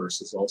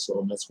universes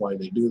also, and that's why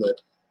they do that.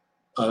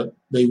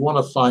 They want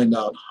to find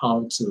out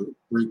how to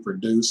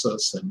reproduce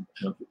us, and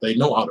they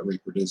know how to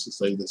reproduce us.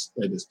 They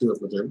just do it,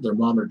 but they're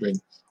monitoring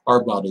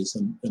our bodies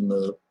and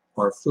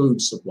our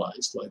food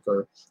supplies, like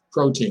our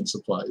protein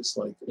supplies,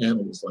 like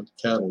animals, like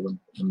cattle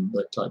and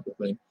that type of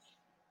thing.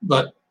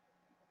 But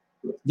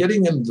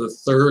getting into the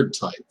third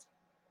type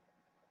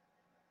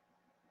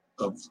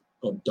of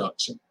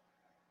abduction,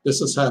 this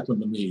has happened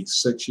to me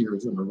 6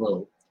 years in a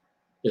row.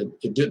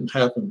 It didn't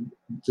happen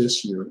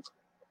this year.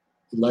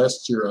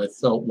 Last year, I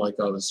felt like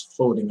I was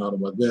floating out of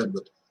my bed,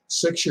 but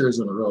 6 years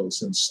in a row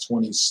since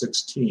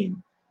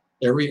 2016,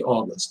 every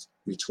August,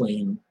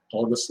 between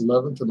August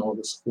 11th and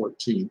August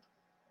 14th,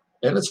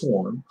 and it's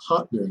warm,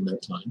 hot during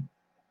that time,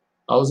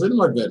 I was in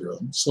my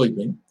bedroom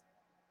sleeping,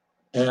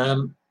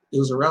 and it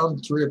was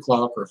around 3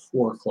 o'clock or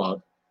 4 o'clock.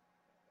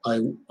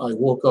 I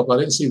woke up. I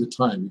didn't see the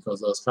time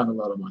because I was kind of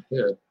out of my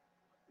head.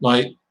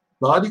 My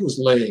body was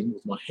laying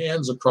with my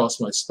hands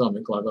across my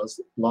stomach like I was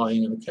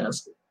lying in a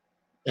casket.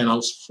 And I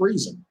was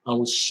freezing. I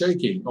was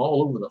shaking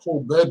all over. The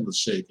whole bed was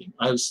shaking.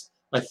 I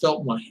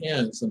felt my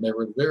hands, and they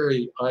were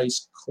very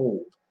ice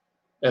cold.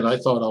 And I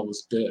thought I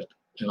was dead.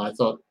 And I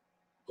thought,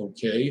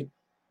 okay.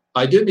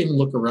 I didn't even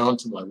look around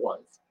to my wife,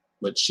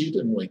 but she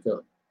didn't wake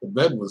up. The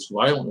bed was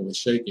violently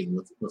shaking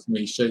with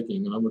me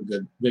shaking, and I'm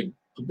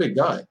a big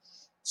guy.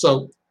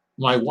 So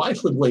my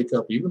wife would wake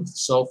up even if the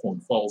cell phone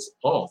falls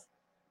off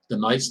the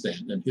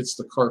nightstand and hits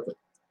the carpet.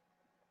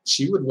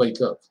 She would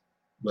wake up,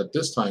 but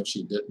this time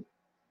she didn't.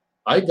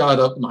 I got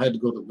up and I had to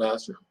go to the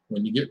bathroom.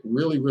 When you get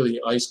really, really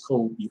ice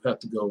cold, you have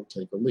to go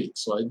take a leak.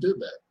 So I did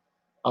that.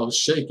 I was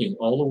shaking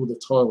all over the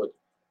toilet,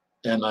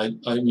 and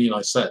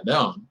I sat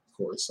down. Of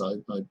course, I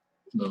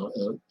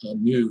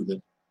knew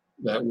that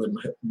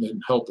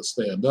didn't help to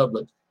stand up,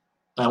 but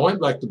I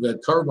went back to bed,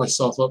 covered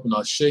myself up, and I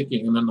was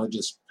shaking, and then I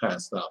just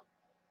passed out.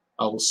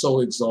 I was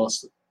so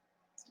exhausted.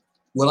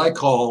 What I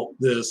call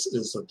this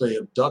is that they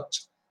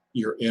abduct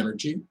your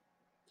energy,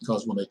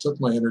 because when they took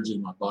my energy,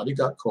 my body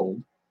got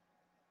cold,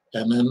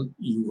 and then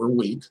you were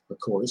weak, of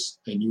course,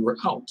 and you were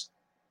out.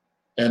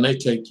 And they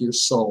take your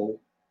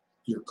soul,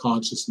 your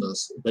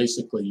consciousness,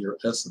 basically your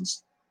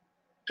essence,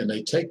 and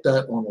they take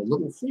that on a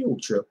little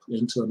field trip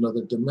into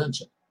another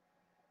dimension.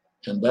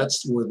 And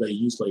that's where they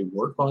usually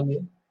work on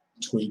you,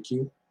 tweak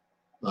you,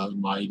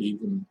 might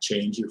even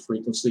change your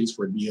frequencies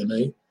for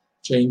DNA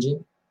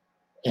changing.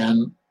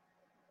 And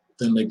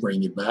then they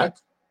bring you back.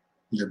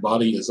 Your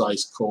body is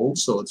ice cold,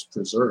 so it's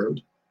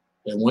preserved.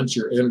 And once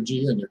your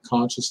energy and your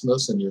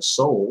consciousness and your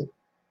soul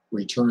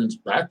returns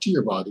back to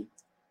your body,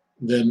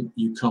 then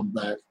you come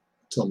back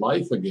to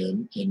life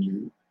again, and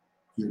you're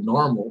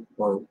normal,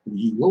 or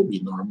you will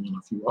be normal in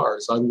a few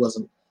hours. I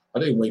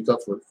didn't wake up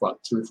for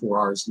 3 or 4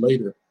 hours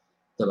later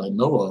that I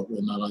know of,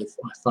 and then I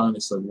finally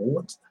said,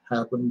 well, what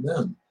happened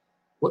then?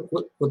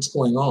 What's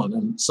going on?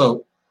 And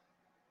so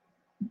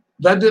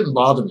that didn't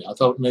bother me. I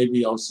thought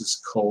maybe I was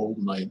just cold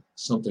and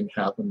something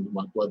happened,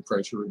 my blood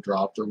pressure had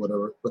dropped or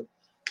whatever. But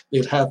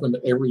it happened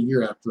every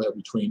year after that,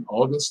 between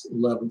August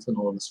 11th and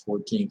August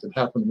 14th. It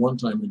happened one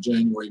time in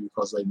January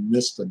because I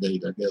missed the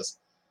date, I guess.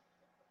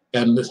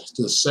 And the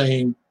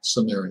same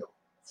scenario,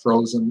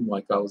 frozen,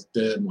 like I was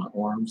dead. My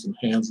arms and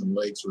hands and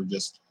legs were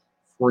just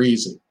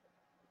freezing.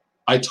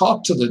 I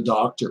talked to the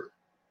doctor,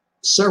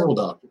 several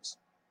doctors,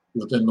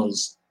 within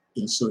those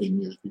ensuing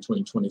years,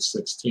 between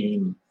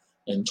 2016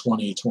 and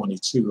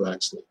 2022,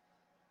 actually.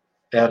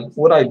 And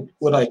what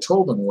I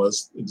told them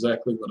was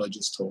exactly what I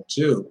just told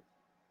you,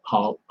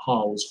 how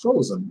I was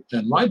frozen.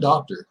 And my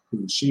doctor,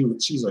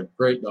 she's a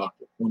great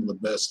doctor, one of the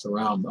best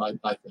around,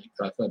 I think.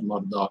 I've had a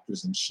lot of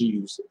doctors, and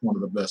she's one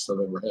of the best I've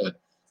ever had.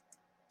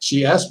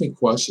 She asked me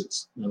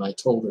questions, and I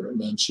told her,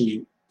 and then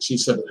she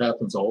said it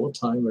happens all the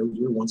time, every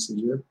year, once a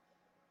year.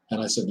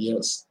 And I said,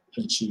 yes.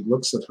 And she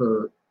looks at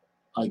her,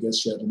 I guess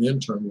she had an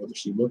intern with her.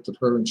 She looked at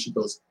her and she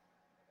goes,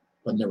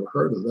 I've never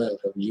heard of that.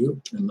 Have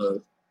you?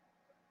 And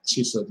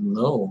she said,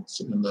 no.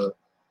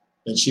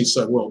 And she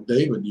said, well,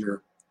 David,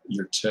 your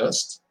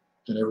test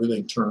and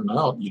everything turned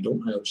out, you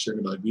don't have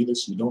sugar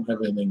diabetes. You don't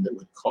have anything that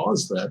would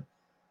cause that.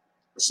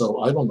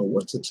 So I don't know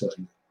what to tell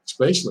you.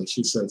 Especially,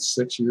 she said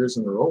 6 years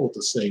in a row with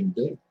the same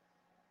day.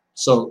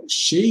 So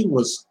she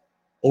was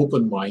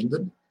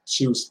open-minded.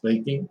 She was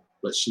thinking,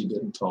 but she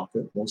didn't talk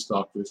it. Most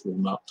doctors will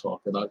not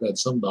talk it. I've had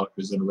some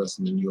doctors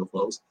interested in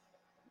UFOs.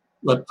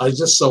 But I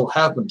just so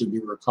happened to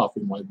give her a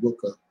copy of my book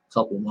a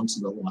couple of months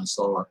ago when I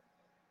saw her.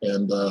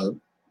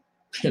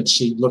 And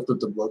she looked at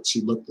the book,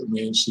 she looked at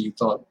me, and she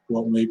thought,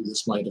 well, maybe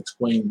this might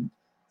explain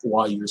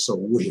why you're so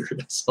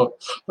weird. So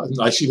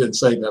she didn't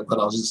say that, but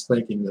I was just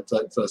thinking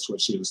that's what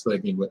she was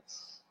thinking. But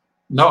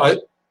no,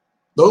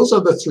 those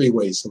are the 3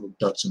 ways of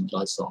abduction that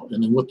I saw,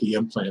 and then what the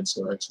implants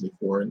are actually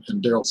for. And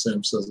Daryl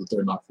Sims says that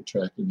they're not for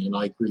tracking, and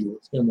I agree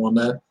with him on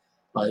that.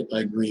 I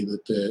agree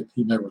that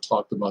he never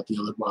talked about the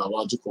other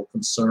biological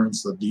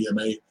concerns, the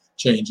DNA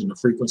change and the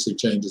frequency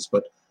changes,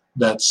 but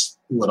that's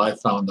what I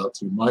found out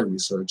through my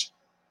research.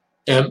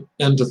 And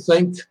to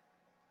think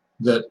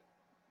that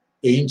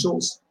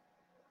angels,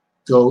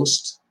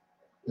 ghosts,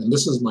 and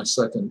this is my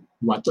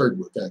third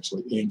book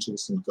actually,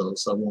 Angels and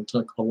Ghosts. I won't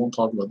talk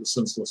about the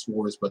senseless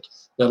wars, but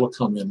that'll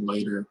come in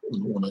later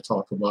when I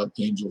talk about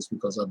angels,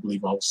 because I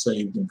believe I was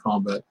saved in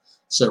combat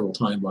several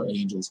times by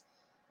angels.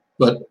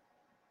 But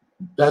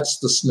that's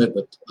the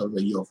snippet of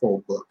the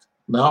UFO book.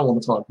 Now I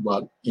want to talk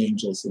about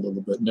angels a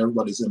little bit, and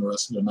everybody's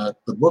interested in that.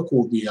 The book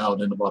will be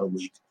out in about a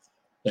week.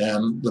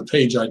 And the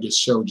page I just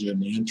showed you in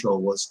the intro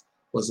was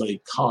a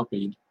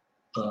copied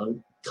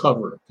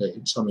cover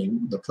page. I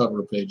mean, the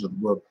cover page of the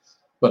book,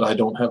 but I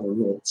don't have a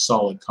real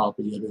solid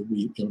copy. It'll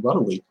be in about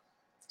a week.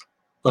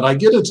 But I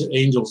get into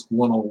Angels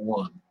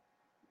 101.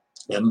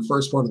 And the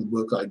first part of the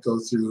book, I go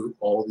through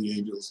all the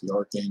angels, the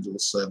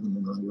archangels, 7,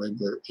 and the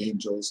regular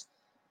angels,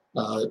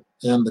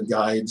 and the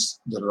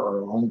guides that are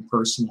our own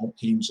personal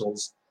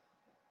angels.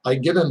 I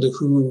get into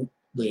who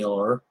they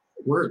are,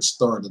 where it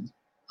started.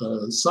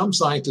 Some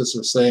scientists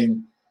are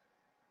saying,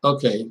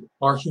 okay,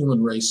 our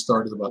human race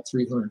started about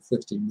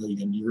 350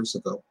 million years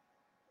ago,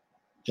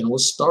 and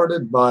was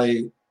started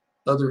by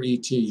other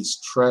ETs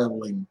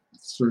traveling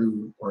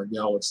through our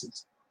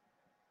galaxies.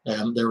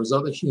 And there was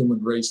other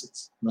human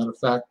races. Matter of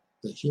fact,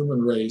 the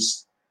human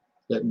race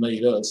that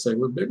made us, they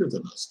were bigger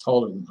than us,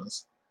 taller than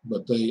us,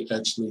 but they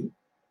actually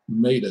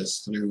made us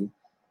through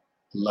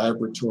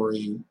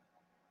laboratory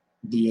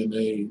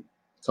DNA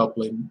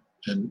coupling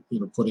and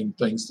putting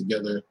things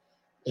together,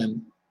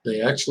 and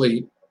they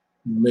actually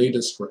made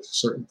us for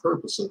certain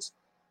purposes,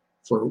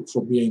 for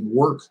being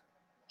work,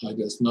 I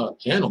guess not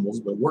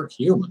animals, but work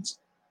humans,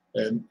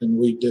 and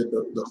we did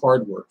the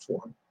hard work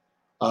for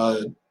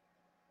them.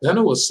 Then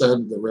it was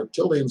said the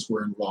reptilians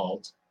were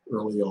involved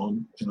early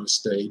on in a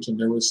stage, and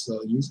there was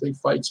usually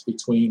fights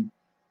between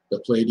the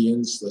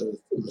Pleiadians,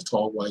 the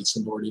tall whites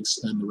and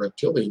Nordics, and the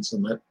reptilians,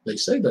 and that they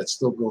say that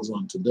still goes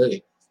on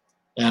today.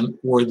 And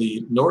where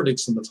the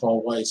Nordics and the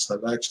tall whites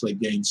have actually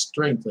gained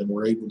strength and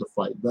were able to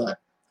fight back.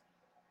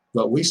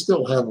 But we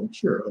still have them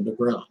here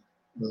underground.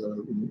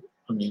 I'm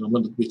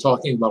going to be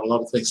talking about a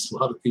lot of things. A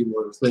lot of people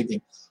are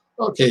thinking,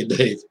 okay,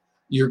 Dave,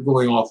 you're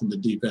going off in the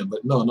deep end.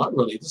 But no, not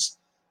really. This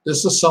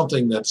is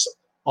something that's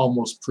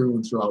almost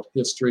proven throughout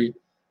history.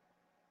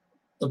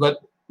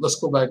 But let's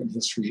go back in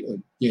history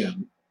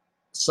again.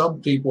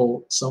 Some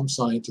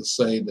scientists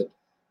say that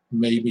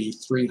maybe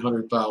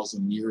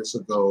 300,000 years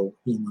ago,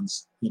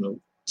 humans,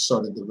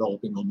 started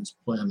developing on this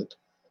planet,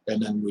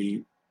 and then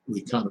we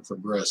kind of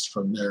progressed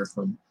from there,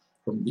 from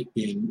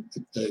being,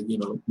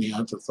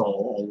 Neanderthal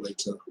all the way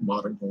to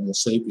modern Homo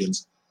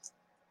sapiens.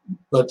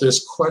 But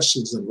there's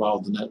questions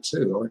involved in that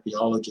too.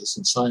 Archaeologists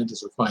and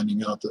scientists are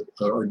finding out that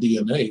our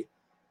DNA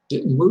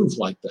didn't move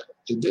like that.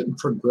 It didn't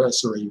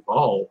progress or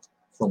evolve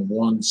from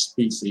one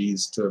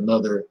species to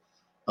another.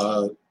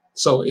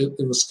 So it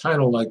was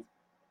kind of like,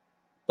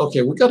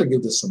 okay, we got to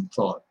give this some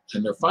thought.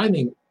 And they're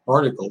finding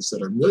articles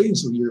that are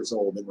millions of years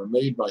old that were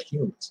made by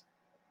humans.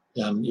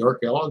 And the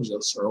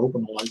archaeologists are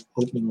opening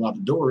a lot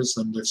of doors,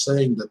 and they're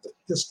saying that the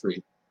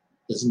history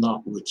is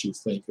not what you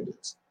think it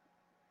is.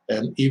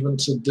 And even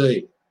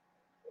today,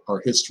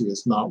 our history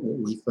is not what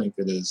we think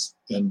it is.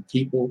 And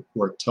people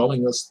who are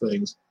telling us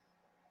things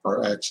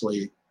are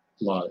actually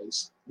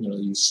lies.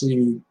 You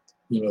see,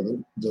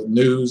 the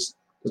news,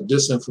 the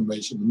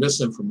disinformation, the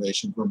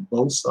misinformation from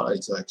both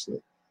sides,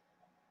 actually.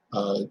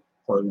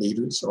 Our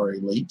leaders, our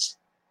elites,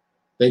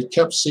 they've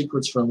kept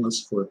secrets from us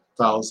for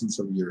thousands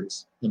of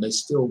years, and they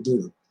still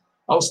do.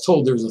 I was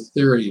told there's a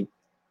theory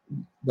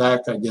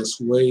back, I guess,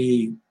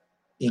 way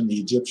in the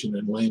Egyptian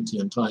and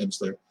Atlantean times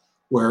there,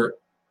 where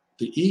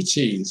the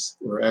ETs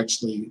were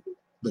actually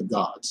the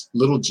gods,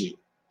 little g.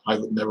 I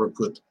would never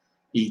put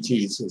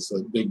ETs as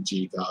a big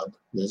G god.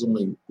 There's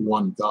only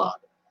one god.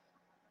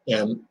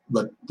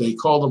 But they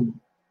call them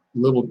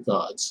little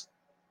gods.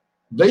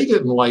 They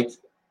didn't like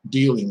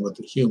dealing with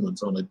the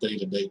humans on a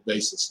day-to-day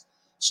basis.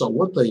 So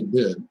what they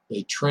did,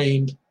 they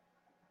trained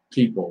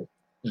people,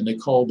 and they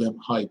called them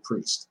high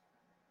priests.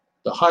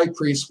 The high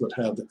priest would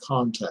have the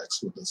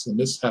contacts with us, and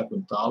this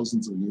happened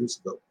thousands of years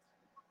ago.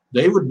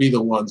 They would be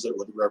the ones that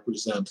would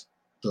represent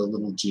the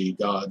little g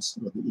gods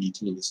of the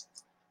ETs.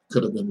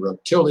 Could have been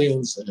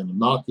reptilians,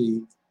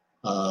 Anunnaki,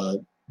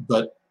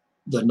 but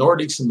the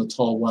Nordics and the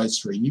tall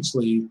whites were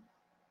usually,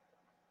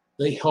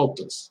 they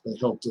helped us.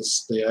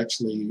 They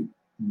actually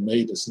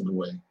made us in a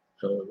way.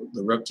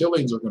 The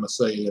reptilians are going to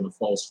say in a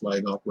false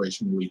flag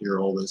operation, we hear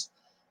all this,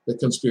 the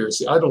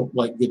conspiracy. I don't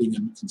like getting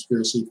into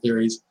conspiracy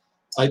theories.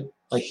 I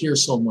hear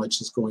so much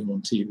that's going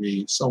on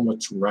TV, so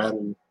much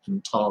rattle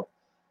and talk.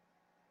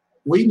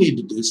 We need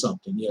to do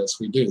something, yes,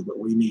 we do, but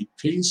we need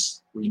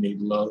peace, we need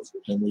love,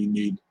 and we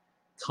need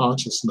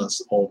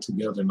consciousness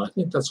altogether. And I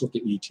think that's what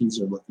the ETs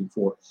are looking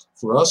for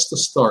us to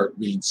start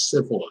being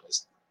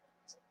civilized.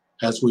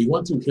 As we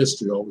went through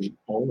history, all we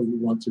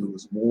went through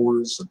was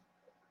wars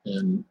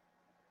and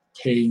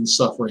pain,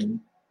 suffering,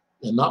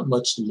 and not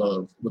much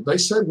love. But they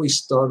said we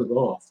started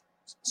off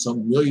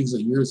some millions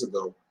of years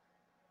ago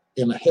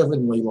in a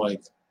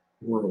heavenly-like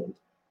world.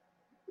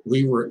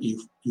 We were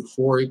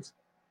euphoric,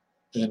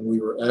 and we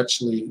were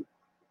actually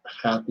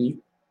happy.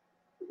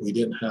 We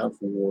didn't have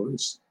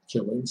wars,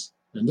 killings.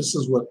 And this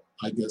is what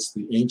I guess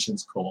the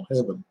ancients call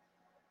heaven.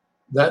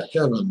 That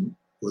heaven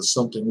was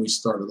something we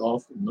started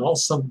off, and all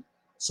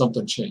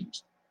something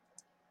changed.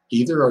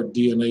 Either our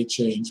DNA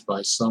changed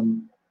by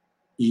some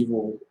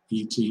evil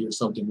ET or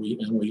something,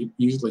 we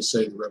usually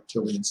say the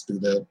reptilians do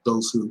that.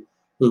 Those who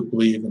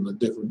believe in the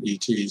different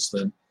ETs,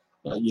 then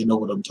you know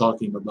what I'm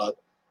talking about.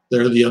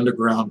 They're the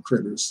underground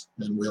critters,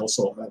 and we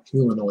also have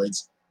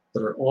humanoids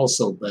that are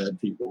also bad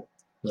people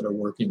that are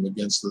working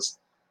against us.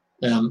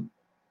 And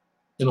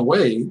in a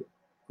way,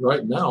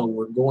 right now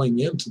we're going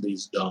into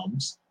these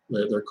domes.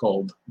 They're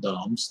called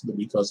domes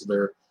because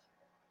they're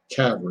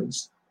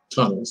caverns,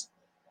 tunnels,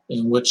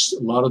 in which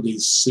a lot of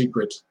these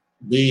secret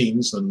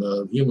beings and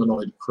the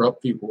humanoid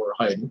corrupt people are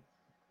hiding.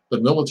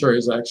 The military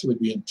is actually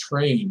being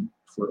trained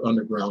for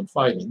underground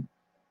fighting.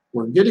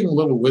 We're getting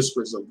little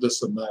whispers of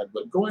this and that,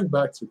 but going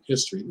back through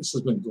history, this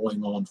has been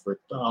going on for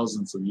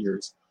thousands of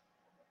years.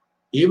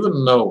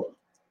 Even Noah,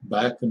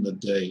 back in the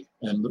day,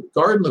 and the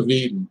Garden of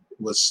Eden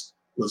was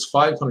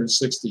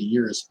 560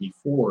 years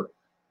before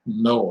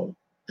Noah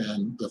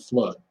and the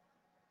flood.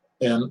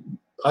 And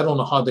I don't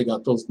know how they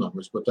got those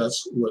numbers, but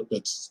that's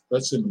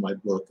in my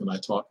book, and I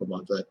talk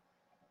about that.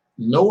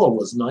 Noah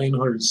was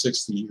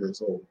 960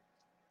 years old.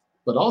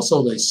 But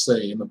also they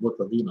say in the book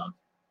of Enoch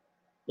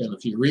And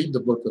if you read the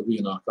book of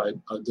Enoch,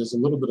 there's a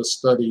little bit of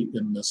study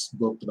in this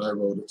book that I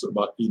wrote. It's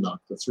about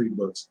Enoch, the 3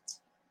 books.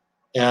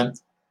 And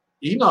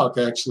Enoch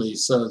actually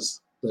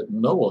says that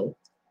Noah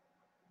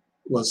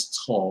was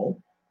tall.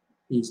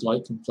 He was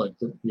light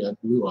complected. He had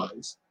blue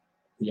eyes.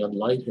 He had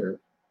light hair,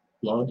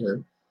 blonde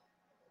hair.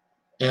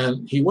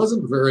 And he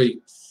wasn't very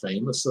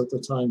famous at the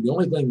time. The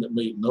only thing that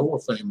made Noah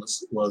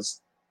famous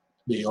was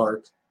the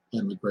ark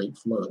and the great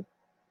flood.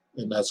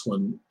 And that's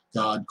when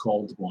God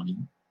called upon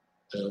him.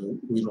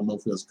 We don't know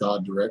if it was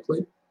God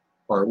directly,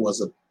 or was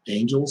it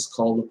angels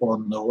called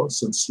upon Noah,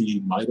 since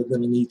he might have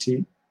been an ET.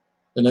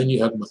 And then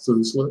you have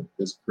Methuselah,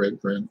 his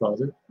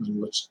great-grandfather,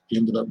 in which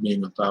ended up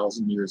being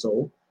 1,000 years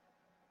old.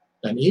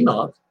 And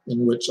Enoch,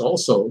 in which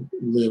also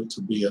lived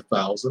to be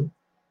 1,000,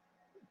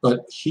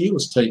 but he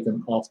was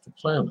taken off the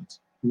planet.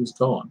 He was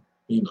gone,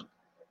 Enoch.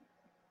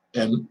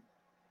 And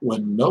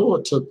when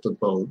Noah took the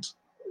boat,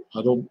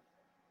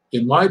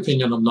 in my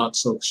opinion, I'm not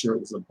so sure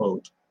it was a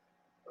boat.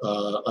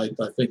 I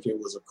think it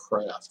was a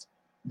craft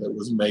that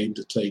was made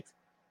to take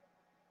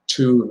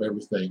 2 of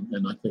everything,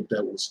 and I think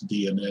that was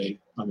DNA.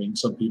 I mean,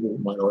 some people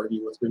might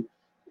argue with me.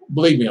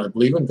 Believe me, I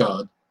believe in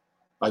God.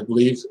 I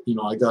believe,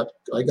 I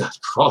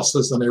got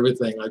crosses and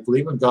everything. I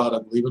believe in God. I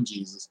believe in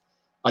Jesus.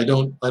 I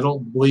don't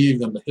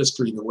believe in the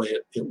history the way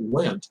it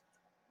went.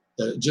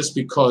 Just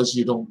because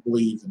you don't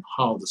believe in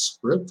how the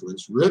script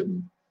was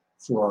written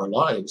for our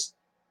lives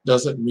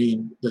doesn't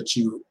mean that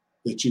you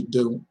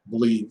don't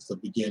believe the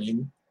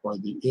beginning or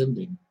the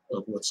ending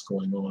of what's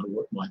going on or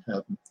what might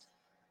happen.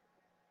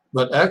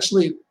 But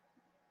actually,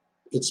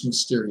 it's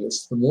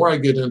mysterious. The more I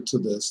get into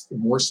this, the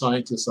more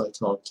scientists I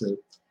talk to,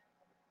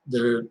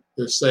 they're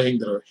saying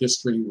that our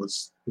history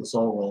was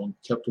all wrong,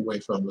 kept away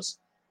from us.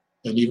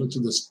 And even to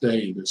this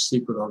day, there's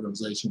secret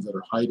organizations that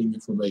are hiding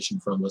information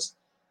from us.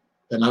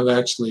 And I've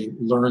actually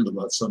learned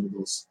about some of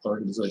those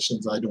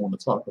organizations. I don't want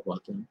to talk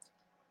about them,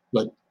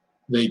 but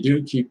they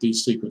do keep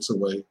these secrets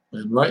away.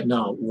 And right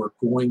now, we're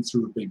going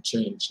through a big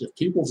change. If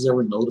people's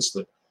ever noticed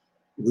it,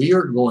 we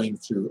are going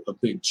through a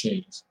big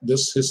change.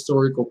 This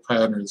historical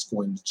pattern is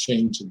going to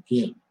change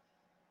again.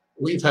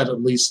 We've had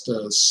at least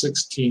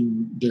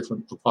 16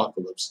 different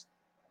apocalypse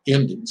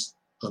endings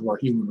of our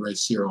human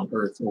race here on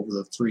Earth over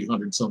the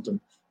 300-something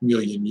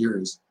million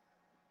years,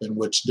 in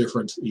which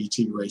different ET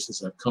races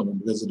have come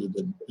and visited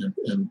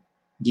and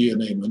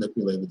DNA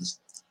manipulated us.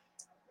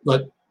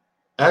 But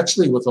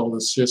actually, with all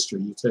this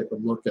history, you take a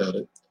look at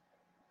it,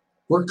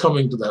 we're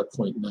coming to that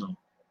point now.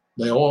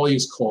 They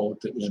always call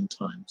it the end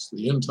times.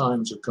 The end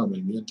times are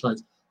coming. The end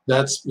times.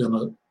 That's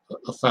been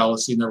a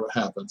fallacy. Never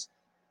happens.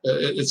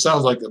 It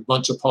sounds like a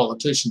bunch of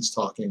politicians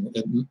talking,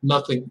 and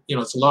nothing.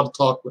 It's a lot of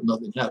talk, but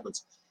nothing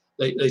happens.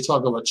 They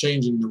talk about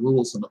changing the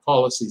rules and the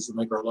policies to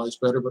make our lives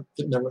better, but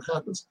it never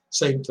happens.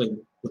 Same thing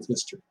with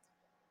history.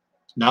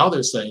 Now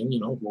they're saying,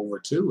 World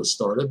War II was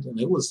started, and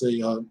it was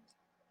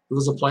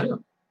a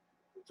plan.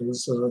 It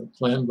was a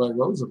plan by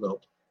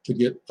Roosevelt to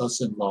get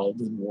us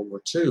involved in World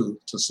War II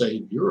to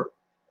save Europe,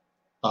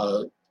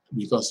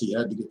 because he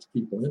had to get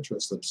the people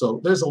interested. So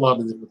there's a lot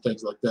of different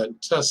things like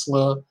that.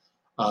 Tesla,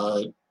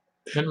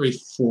 Henry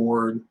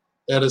Ford,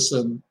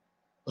 Edison,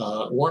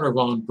 Werner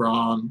von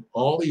Braun,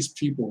 all these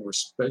people were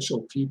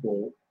special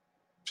people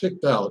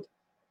picked out,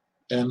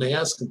 and they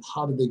asked them,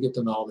 how did they get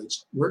the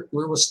knowledge?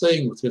 We're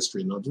staying with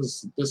history now.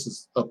 This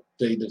is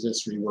updated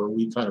history where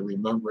we kind of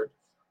remember it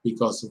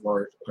because of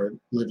our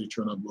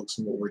literature and our books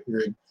and what we're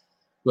hearing.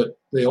 But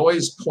they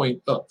always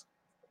point up.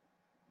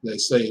 They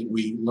say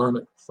we learn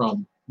it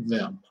from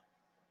them.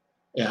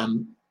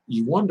 And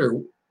you wonder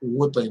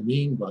what they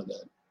mean by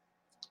that.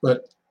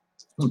 But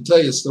I'll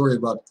tell you a story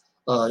about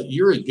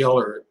Uri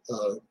Geller,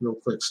 real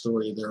quick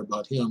story there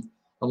about him.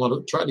 I want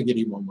to try to get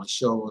him on my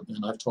show,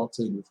 and I've talked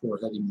to him before,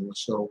 had him on the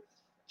show.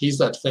 He's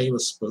that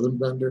famous spoon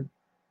bender.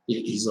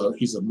 He's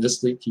a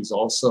mystic. He's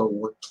also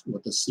worked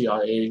with the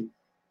CIA,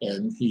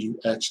 and he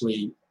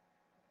actually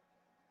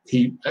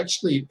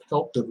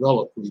helped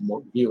develop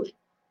remote viewing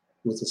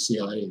with the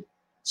CIA.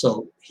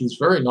 So he's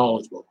very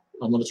knowledgeable.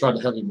 I'm going to try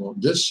to have him on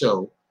this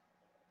show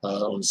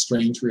on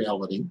Strange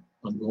Reality.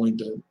 I'm going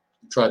to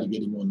try to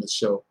get him on this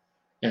show.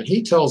 And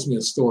he tells me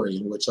a story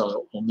in which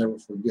I'll never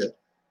forget.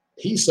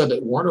 He said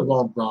that Werner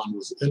von Braun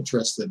was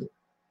interested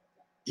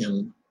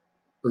in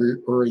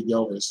Uri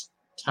Geller's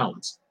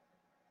talents,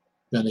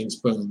 bending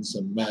spoons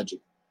and magic.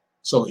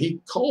 So he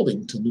called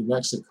him to New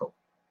Mexico.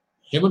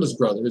 Him and his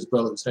brother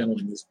was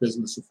handling his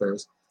business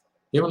affairs.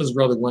 Him and his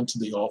brother went to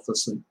the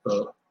office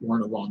of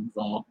Werner von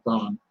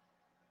Braun,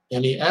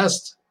 and he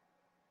asked,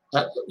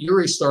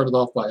 Uri started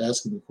off by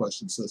asking the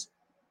question, says,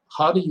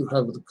 how do you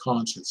have the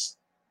conscience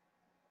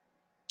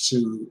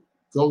to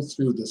go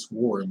through this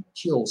war and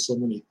kill so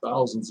many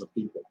thousands of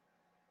people?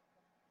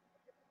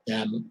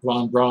 And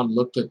von Braun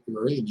looked at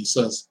Uri and he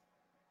says,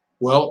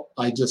 well,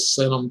 I just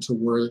sent them to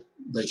where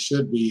they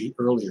should be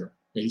earlier.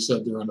 And he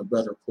said they're in a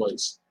better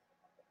place.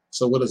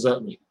 So what does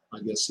that mean? I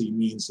guess he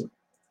means that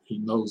he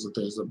knows that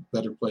there's a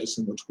better place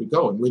in which we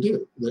go. And we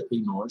do. That,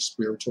 our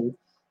spiritual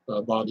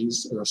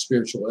bodies, our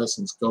spiritual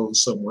essence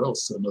goes somewhere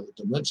else to another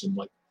dimension,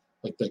 like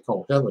they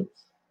call heaven.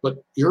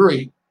 But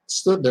Uri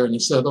stood there and he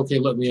said, okay,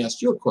 let me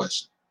ask you a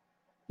question.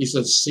 He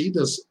said, see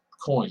this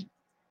coin?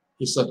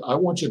 He said, I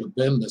want you to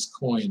bend this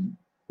coin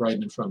right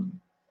in front of me.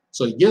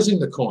 So he gives him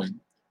the coin,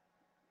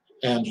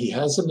 and he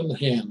has it in the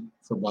hand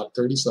for about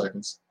 30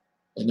 seconds,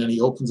 and then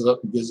he opens it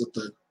up and gives it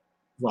to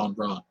Von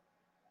Braun.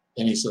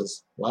 And he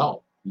says,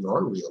 wow, you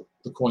are real.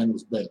 The coin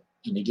was bent,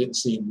 and he didn't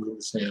see him move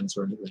his hands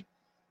or anything.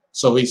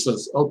 So he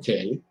says,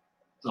 okay,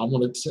 I'm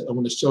going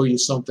to show you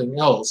something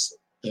else,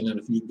 and then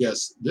if you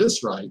guess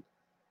this right,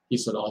 he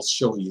said, I'll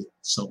show you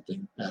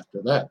something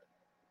after that.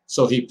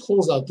 So he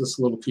pulls out this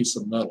little piece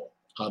of metal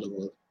out of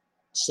a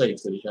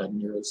safe that he had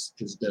near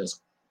his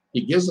desk.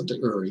 He gives it to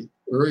Uri.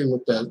 Uri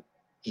looked at it,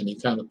 and he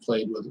kind of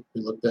played with it.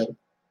 He looked at it,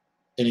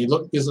 and he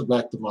gives it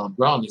back to Von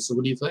Braun. He said,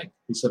 what do you think?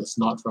 He said, it's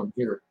not from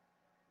here.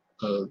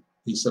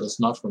 He said, it's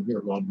not from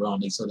here, Von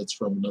Braun. He said, it's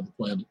from another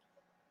planet.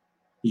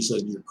 He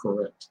said, you're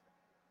correct.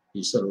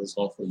 He said it was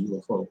off a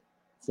UFO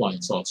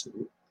flying saucer,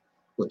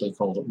 what they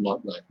called it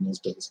lot back in those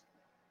days.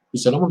 He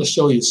said, I'm going to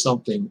show you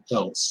something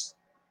else.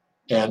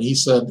 And he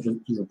said,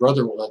 your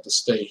brother will have to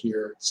stay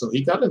here. So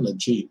he got in a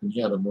Jeep, and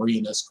he had a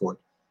Marine escort.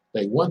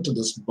 They went to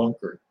this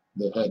bunker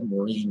that had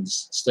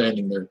Marines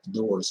standing there at the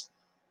doors.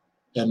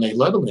 And they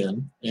let him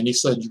in. And he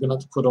said, you're going to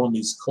have to put on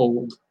these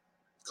cold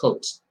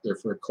coats. They're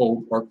for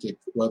cold Arctic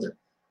weather.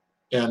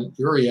 And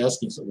Uri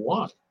asked him, he said,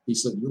 why? He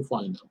said, you'll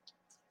find out.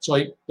 So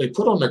they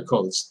put on their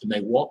coats, and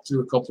they walked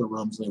through a couple of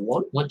rooms. They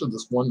went to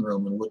this one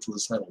room, in which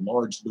had a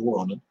large door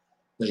on it.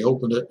 They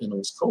opened it, and it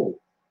was cold.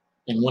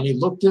 And when he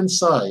looked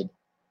inside,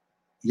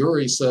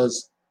 Uri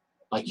says,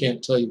 I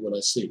can't tell you what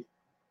I see.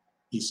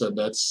 He said,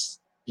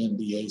 that's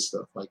NDA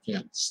stuff. I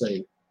can't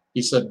say.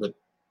 He said, but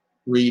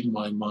read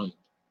my mind.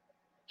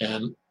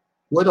 And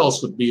what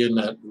else would be in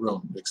that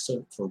room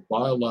except for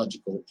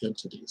biological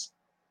entities,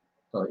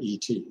 or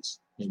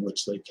ETs, in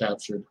which they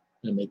captured,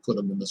 and they put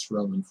them in this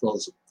room and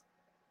froze them.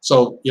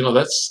 So,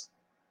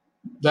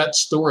 that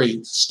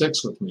story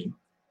sticks with me.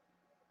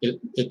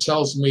 It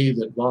tells me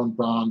that Von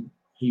Braun,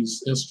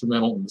 he's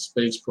instrumental in the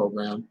space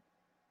program,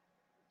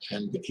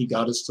 and he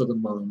got us to the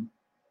moon.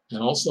 And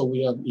also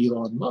we have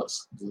Elon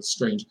Musk, the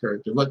strange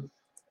character. But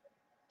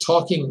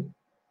talking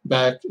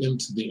back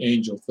into the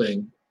angel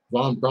thing,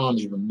 Von Braun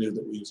even knew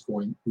that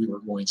we were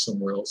going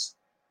somewhere else.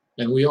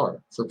 And we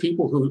are. For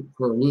people who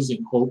are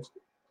losing hope,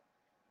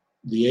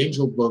 the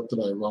angel book that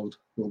I wrote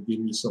will give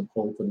you some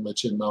hope and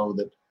let you know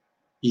that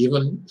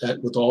even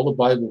with all the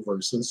Bible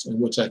verses, in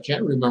which I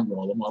can't remember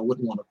all of them, I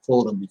wouldn't want to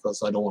quote them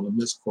because I don't want to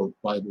misquote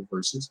Bible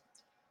verses.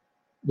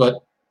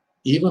 But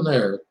even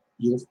there,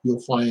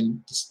 you'll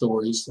find the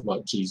stories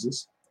about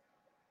Jesus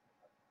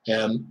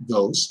and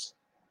ghosts.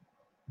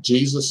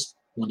 Jesus,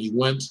 when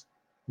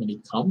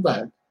he come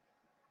back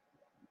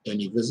and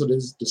he visited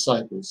his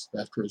disciples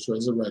after his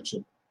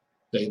resurrection,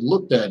 they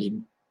looked at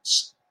him.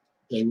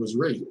 They was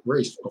very,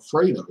 very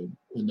afraid of him,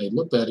 and they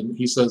looked at him.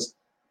 He says,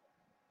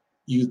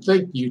 you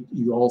think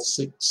you all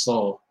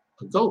saw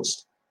a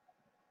ghost.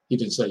 He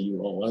didn't say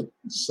you all. That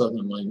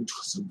Southern language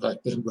wasn't back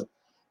then, but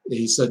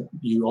he said,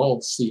 you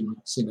all seen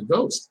a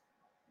ghost.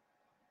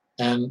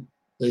 And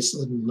they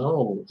said,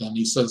 no. And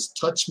he says,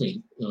 touch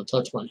me,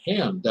 touch my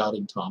hand,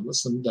 doubting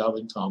Thomas. And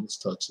doubting Thomas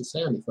touched his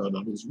hand. He found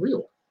out it was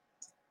real.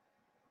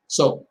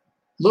 So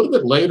a little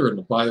bit later in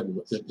the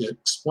Bible, it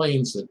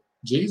explains that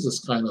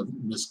Jesus kind of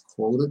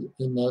misquoted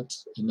in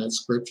that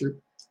scripture,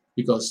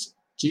 because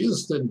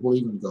Jesus didn't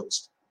believe in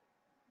ghosts.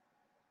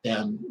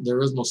 And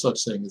there is no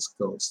such thing as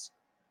ghosts.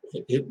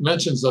 It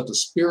mentions that the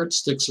spirit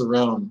sticks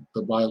around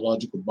the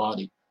biological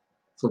body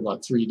for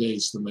about 3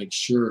 days to make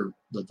sure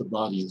that the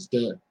body is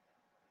dead.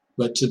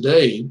 But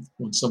today,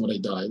 when somebody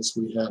dies,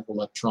 we have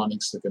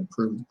electronics that can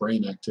prove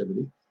brain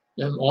activity.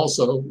 And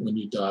also, when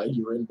you die,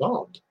 you're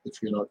embalmed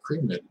if you're not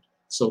cremated.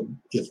 So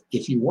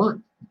if you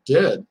weren't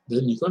dead,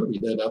 then you're going to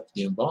be dead after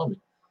the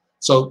embalming.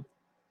 So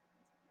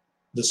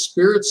the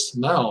spirits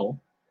now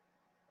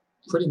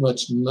pretty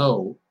much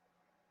know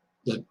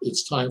that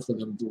it's time for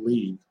them to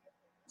leave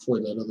for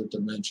that other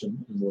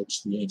dimension, in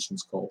which the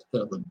ancients called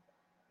heaven.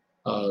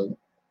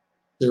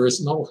 There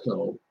is no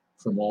hell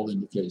from all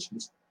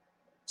indications.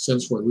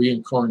 Since we're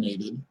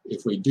reincarnated,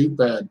 if we do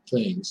bad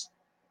things,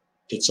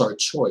 it's our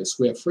choice.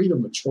 We have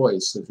freedom of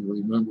choice, if you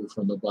remember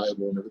from the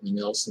Bible and everything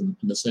else. In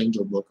this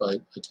angel book,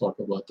 I talk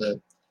about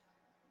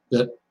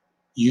that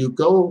you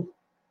go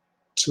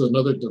to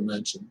another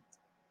dimension.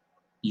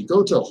 You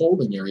go to a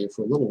holding area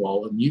for a little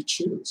while, and you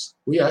choose.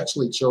 We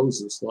actually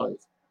chose this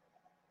life.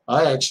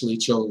 I actually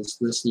chose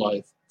this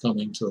life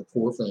coming to a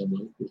poor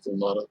family with a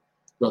lot of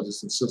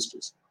brothers and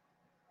sisters.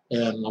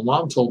 And my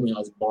mom told me I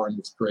was born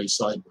with gray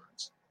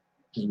sideburns,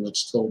 and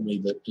which told me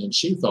that, and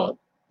she thought,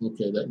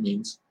 okay, that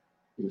means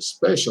you're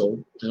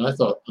special. And I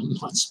thought, I'm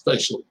not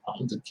special.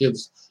 The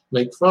kids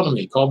make fun of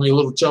me, call me a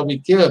little chubby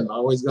kid, and I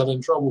always got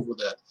in trouble for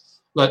that.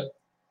 But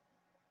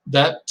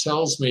that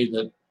tells me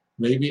that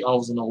maybe I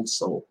was an old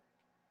soul.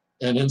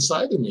 And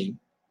inside of me,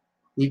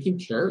 we can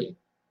carry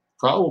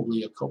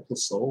probably a couple of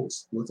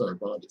souls with our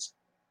bodies.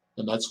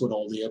 And that's what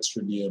all the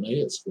extra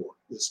DNA is for,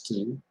 is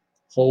to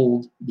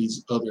hold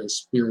these other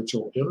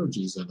spiritual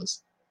energies in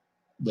us.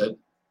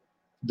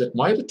 that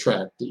might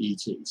attract the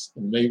ETs.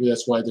 And maybe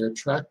that's why they're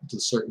attracted to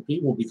certain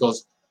people,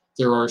 because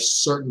there are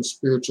certain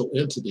spiritual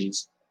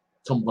entities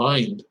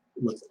combined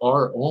with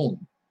our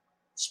own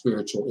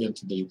spiritual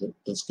entity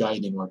that's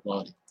guiding our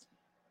body.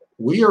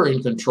 We are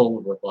in control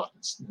of our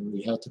bodies, and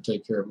we have to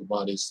take care of our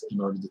bodies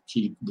in order to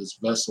keep this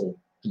vessel,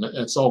 and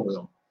that's all we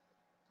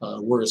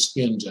are. We're a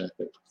skin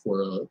jacket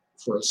for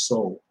a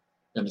soul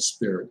and a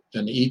spirit,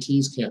 and the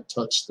ETs can't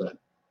touch that.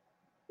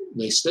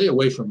 They stay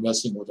away from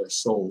messing with our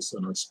souls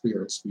and our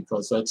spirits,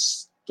 because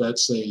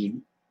that's a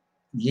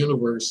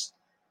universe,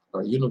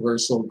 our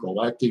universal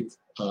galactic,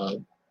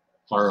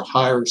 our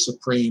higher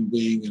supreme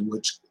being, in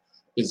which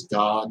is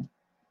God.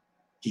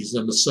 He's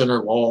in the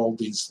center of all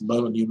these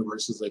 11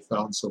 universes they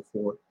found so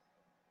forth.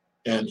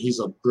 And he's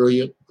a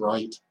brilliant,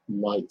 bright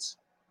light.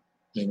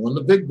 And when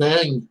the Big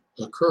Bang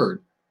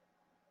occurred,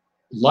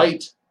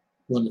 light,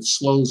 when it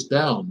slows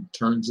down,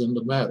 turns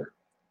into matter.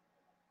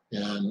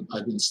 And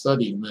I've been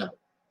studying that.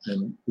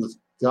 And with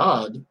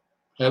God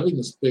having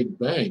this Big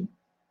Bang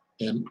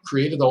and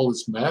created all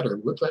this matter,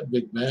 with that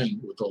Big Bang,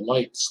 with the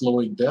light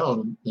slowing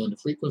down and the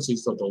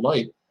frequencies of the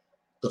light,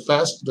 the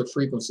faster the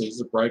frequencies,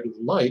 the brighter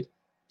the light.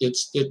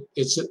 It's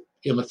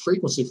in a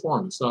frequency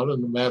form. It's not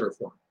in the matter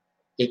form.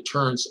 It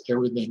turns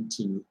everything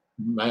to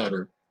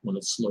matter when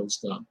it slows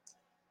down.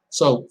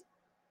 So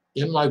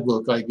in my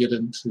book, I get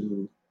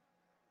into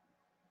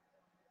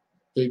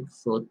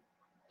Bigfoot,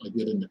 I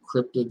get into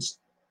cryptids,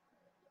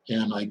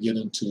 and I get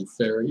into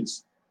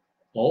fairies.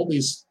 All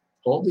these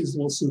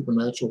little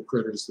supernatural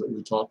critters that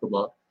we talk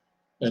about.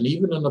 And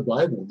even in the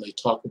Bible, they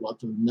talk about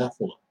the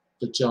Nephilim,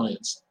 the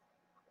giants.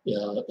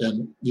 Yeah,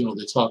 and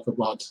they talk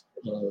about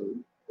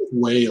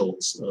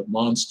whales,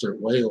 monster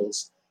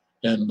whales,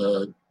 and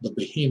the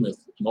behemoth,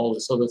 and all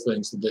these other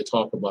things that they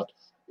talk about.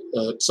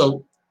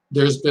 So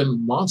there's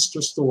been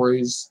monster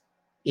stories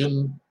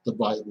in the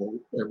Bible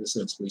ever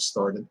since we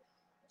started.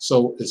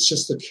 So it's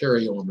just a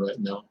carry on right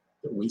now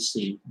that we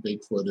see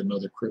Bigfoot and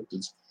other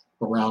cryptids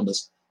around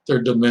us.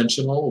 They're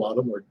dimensional. A lot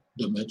of them are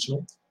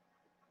dimensional.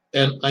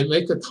 And I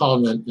make a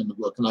comment in the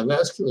book, and I've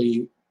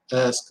actually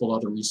asked a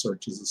lot of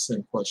researchers the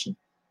same question.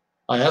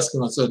 I asked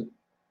them, I said,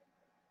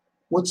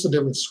 what's the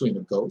difference between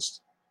a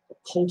ghost, a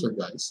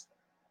poltergeist,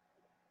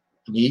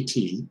 an ET,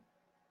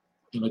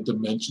 and a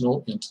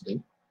dimensional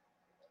entity?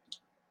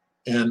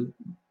 And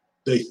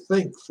they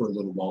think for a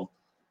little while,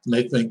 and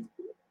they think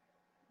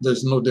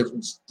there's no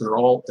difference. They're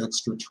all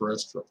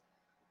extraterrestrial.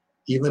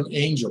 Even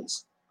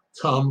angels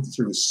come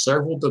through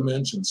several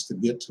dimensions to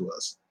get to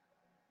us.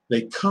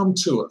 They come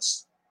to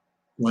us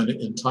when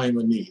in time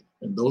of need,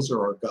 and those are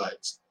our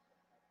guides.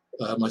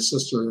 My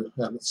sister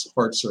had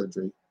heart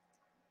surgery,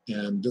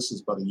 and this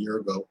is about a year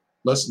ago,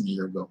 less than a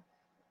year ago.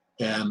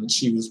 And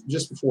she was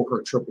just before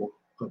her triple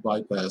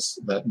bypass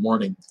that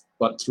morning,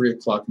 about 3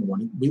 o'clock in the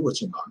morning,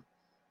 bewitching on.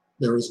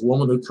 There was a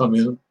woman who come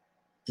in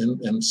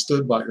and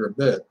stood by her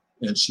bed,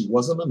 and she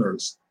wasn't a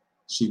nurse.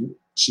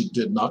 She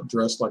did not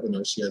dress like a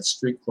nurse. She had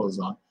street clothes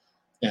on,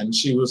 and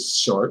she was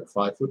short,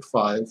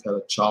 5'5", had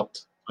a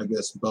chopped, I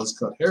guess, buzz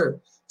cut hair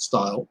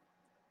style.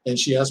 And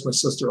she asked my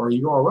sister, "Are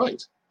you all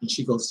right?" And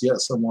she goes,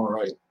 "Yes, I'm all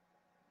right."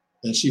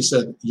 And she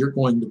said, "You're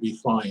going to be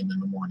fine in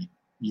the morning.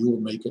 You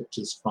will make it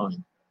just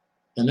fine."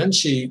 And then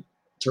she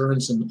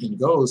turns and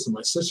goes. And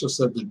my sister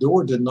said the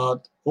door did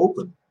not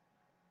open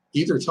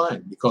either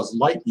time, because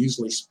light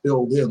usually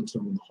spilled in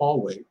from the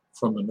hallway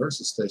from the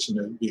nurse's station.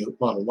 There would be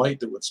a lot of light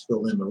that would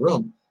spill in the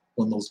room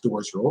when those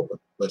doors were open.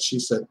 But she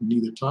said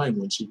neither time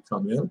when she'd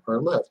come in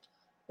or left.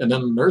 And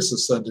then the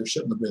nurses said there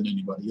shouldn't have been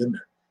anybody in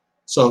there.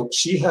 So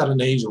she had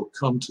an angel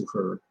come to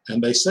her,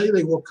 and they say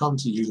they will come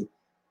to you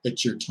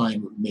at your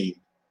time of need.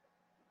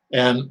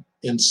 And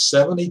in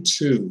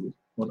 72,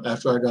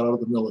 after I got out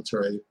of the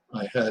military,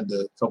 I had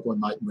a couple of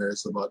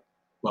nightmares about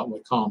my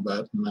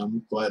combat, and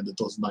I'm glad that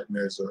those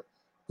nightmares are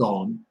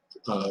gone.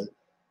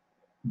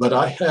 But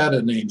I had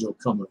an angel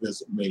come and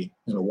visit me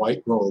in a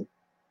white robe,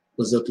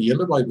 was at the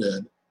end of my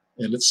bed,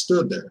 and it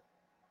stood there.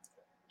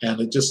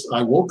 And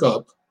I woke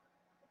up,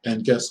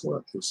 and guess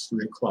what? It was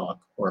 3 o'clock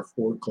or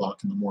 4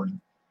 o'clock in the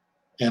morning.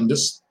 And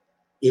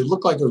it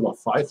looked like it was about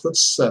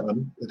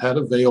 5'7". It had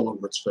a veil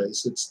over its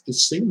face. It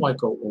seemed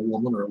like a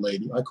woman or a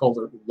lady. I called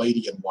her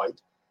Lady in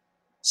White,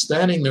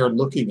 standing there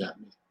looking at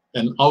me.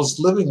 And I was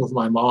living with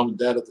my mom and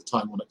dad at the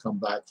time when I come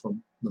back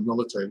from the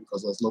military,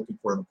 because I was looking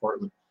for an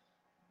apartment.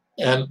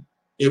 And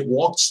it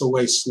walks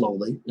away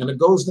slowly, and it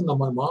goes into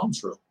my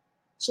mom's room.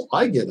 So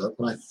I get up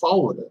and I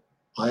followed it.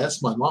 I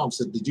asked my mom,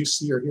 said, "Did you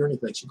see or hear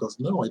anything?" She goes,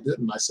 "No, I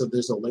didn't." I said,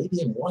 "There's a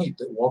lady in white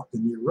that walked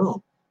in your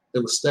room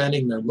that was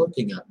standing there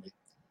looking at me."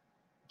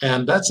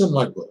 And that's in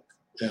my book.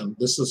 And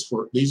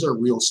these are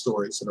real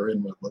stories that are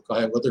in my book.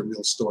 I have other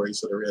real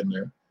stories that are in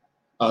there.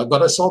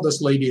 But I saw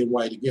this lady in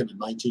white again in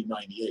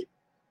 1998.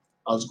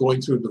 I was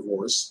going through a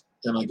divorce,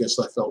 and I guess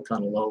I felt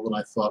kind of low, and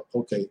I thought,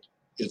 okay,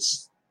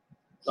 it's,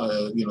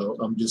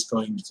 I'm just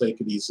going to take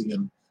it easy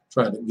and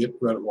try to get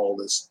rid of all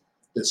this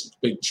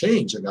big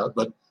change I got.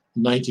 But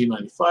in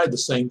 1995, the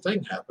same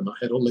thing happened. I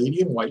had a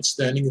lady in white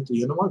standing at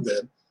the end of my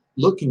bed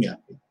looking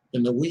at me.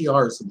 in the wee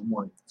hours of the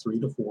morning, 3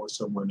 to 4,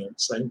 somewhere in there,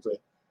 same thing.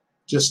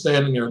 Just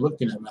standing there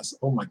looking at me, I said,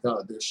 oh my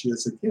God, there she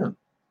is again.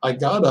 I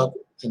got up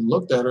and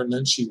looked at her, and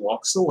then she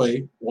walks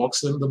away,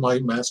 walks into my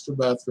master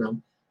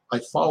bathroom. I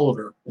followed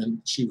her,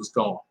 and she was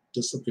gone,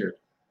 disappeared.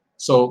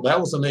 So that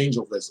was an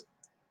angel visit.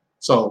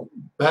 So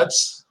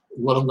that's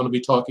what I'm going to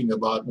be talking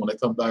about when I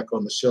come back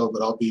on the show,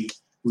 but I'll be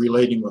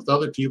relating with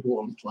other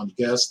people on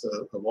guests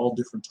of all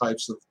different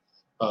types of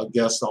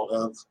guests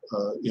I'll have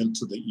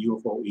into the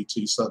UFO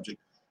ET subject.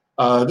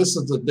 This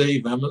is the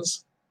Dave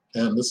Emmons,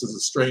 and this is a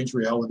Strange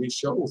Reality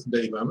Show with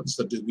Dave Emmons,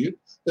 the debut.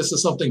 This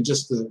is something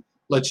just to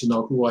let you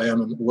know who I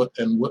am and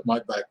what my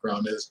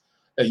background is.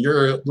 And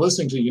you're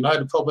listening to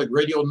United Public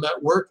Radio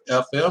Network,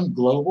 FM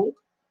Global,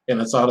 and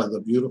it's out of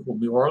the beautiful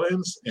New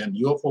Orleans, and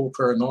UFO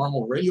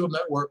Paranormal Radio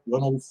Network,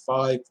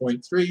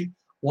 105.3,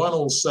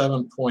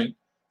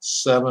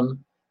 107.7,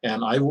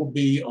 and I will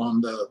be on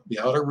the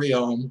Outer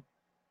Realm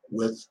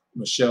with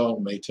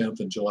Michelle May 10th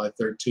and July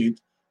 13th,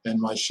 and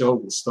my show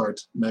will start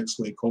next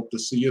week. Hope to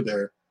see you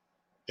there,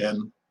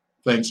 and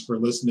thanks for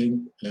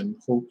listening, and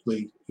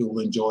hopefully you'll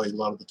enjoy a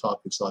lot of the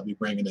topics I'll be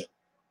bringing in.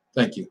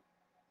 Thank you.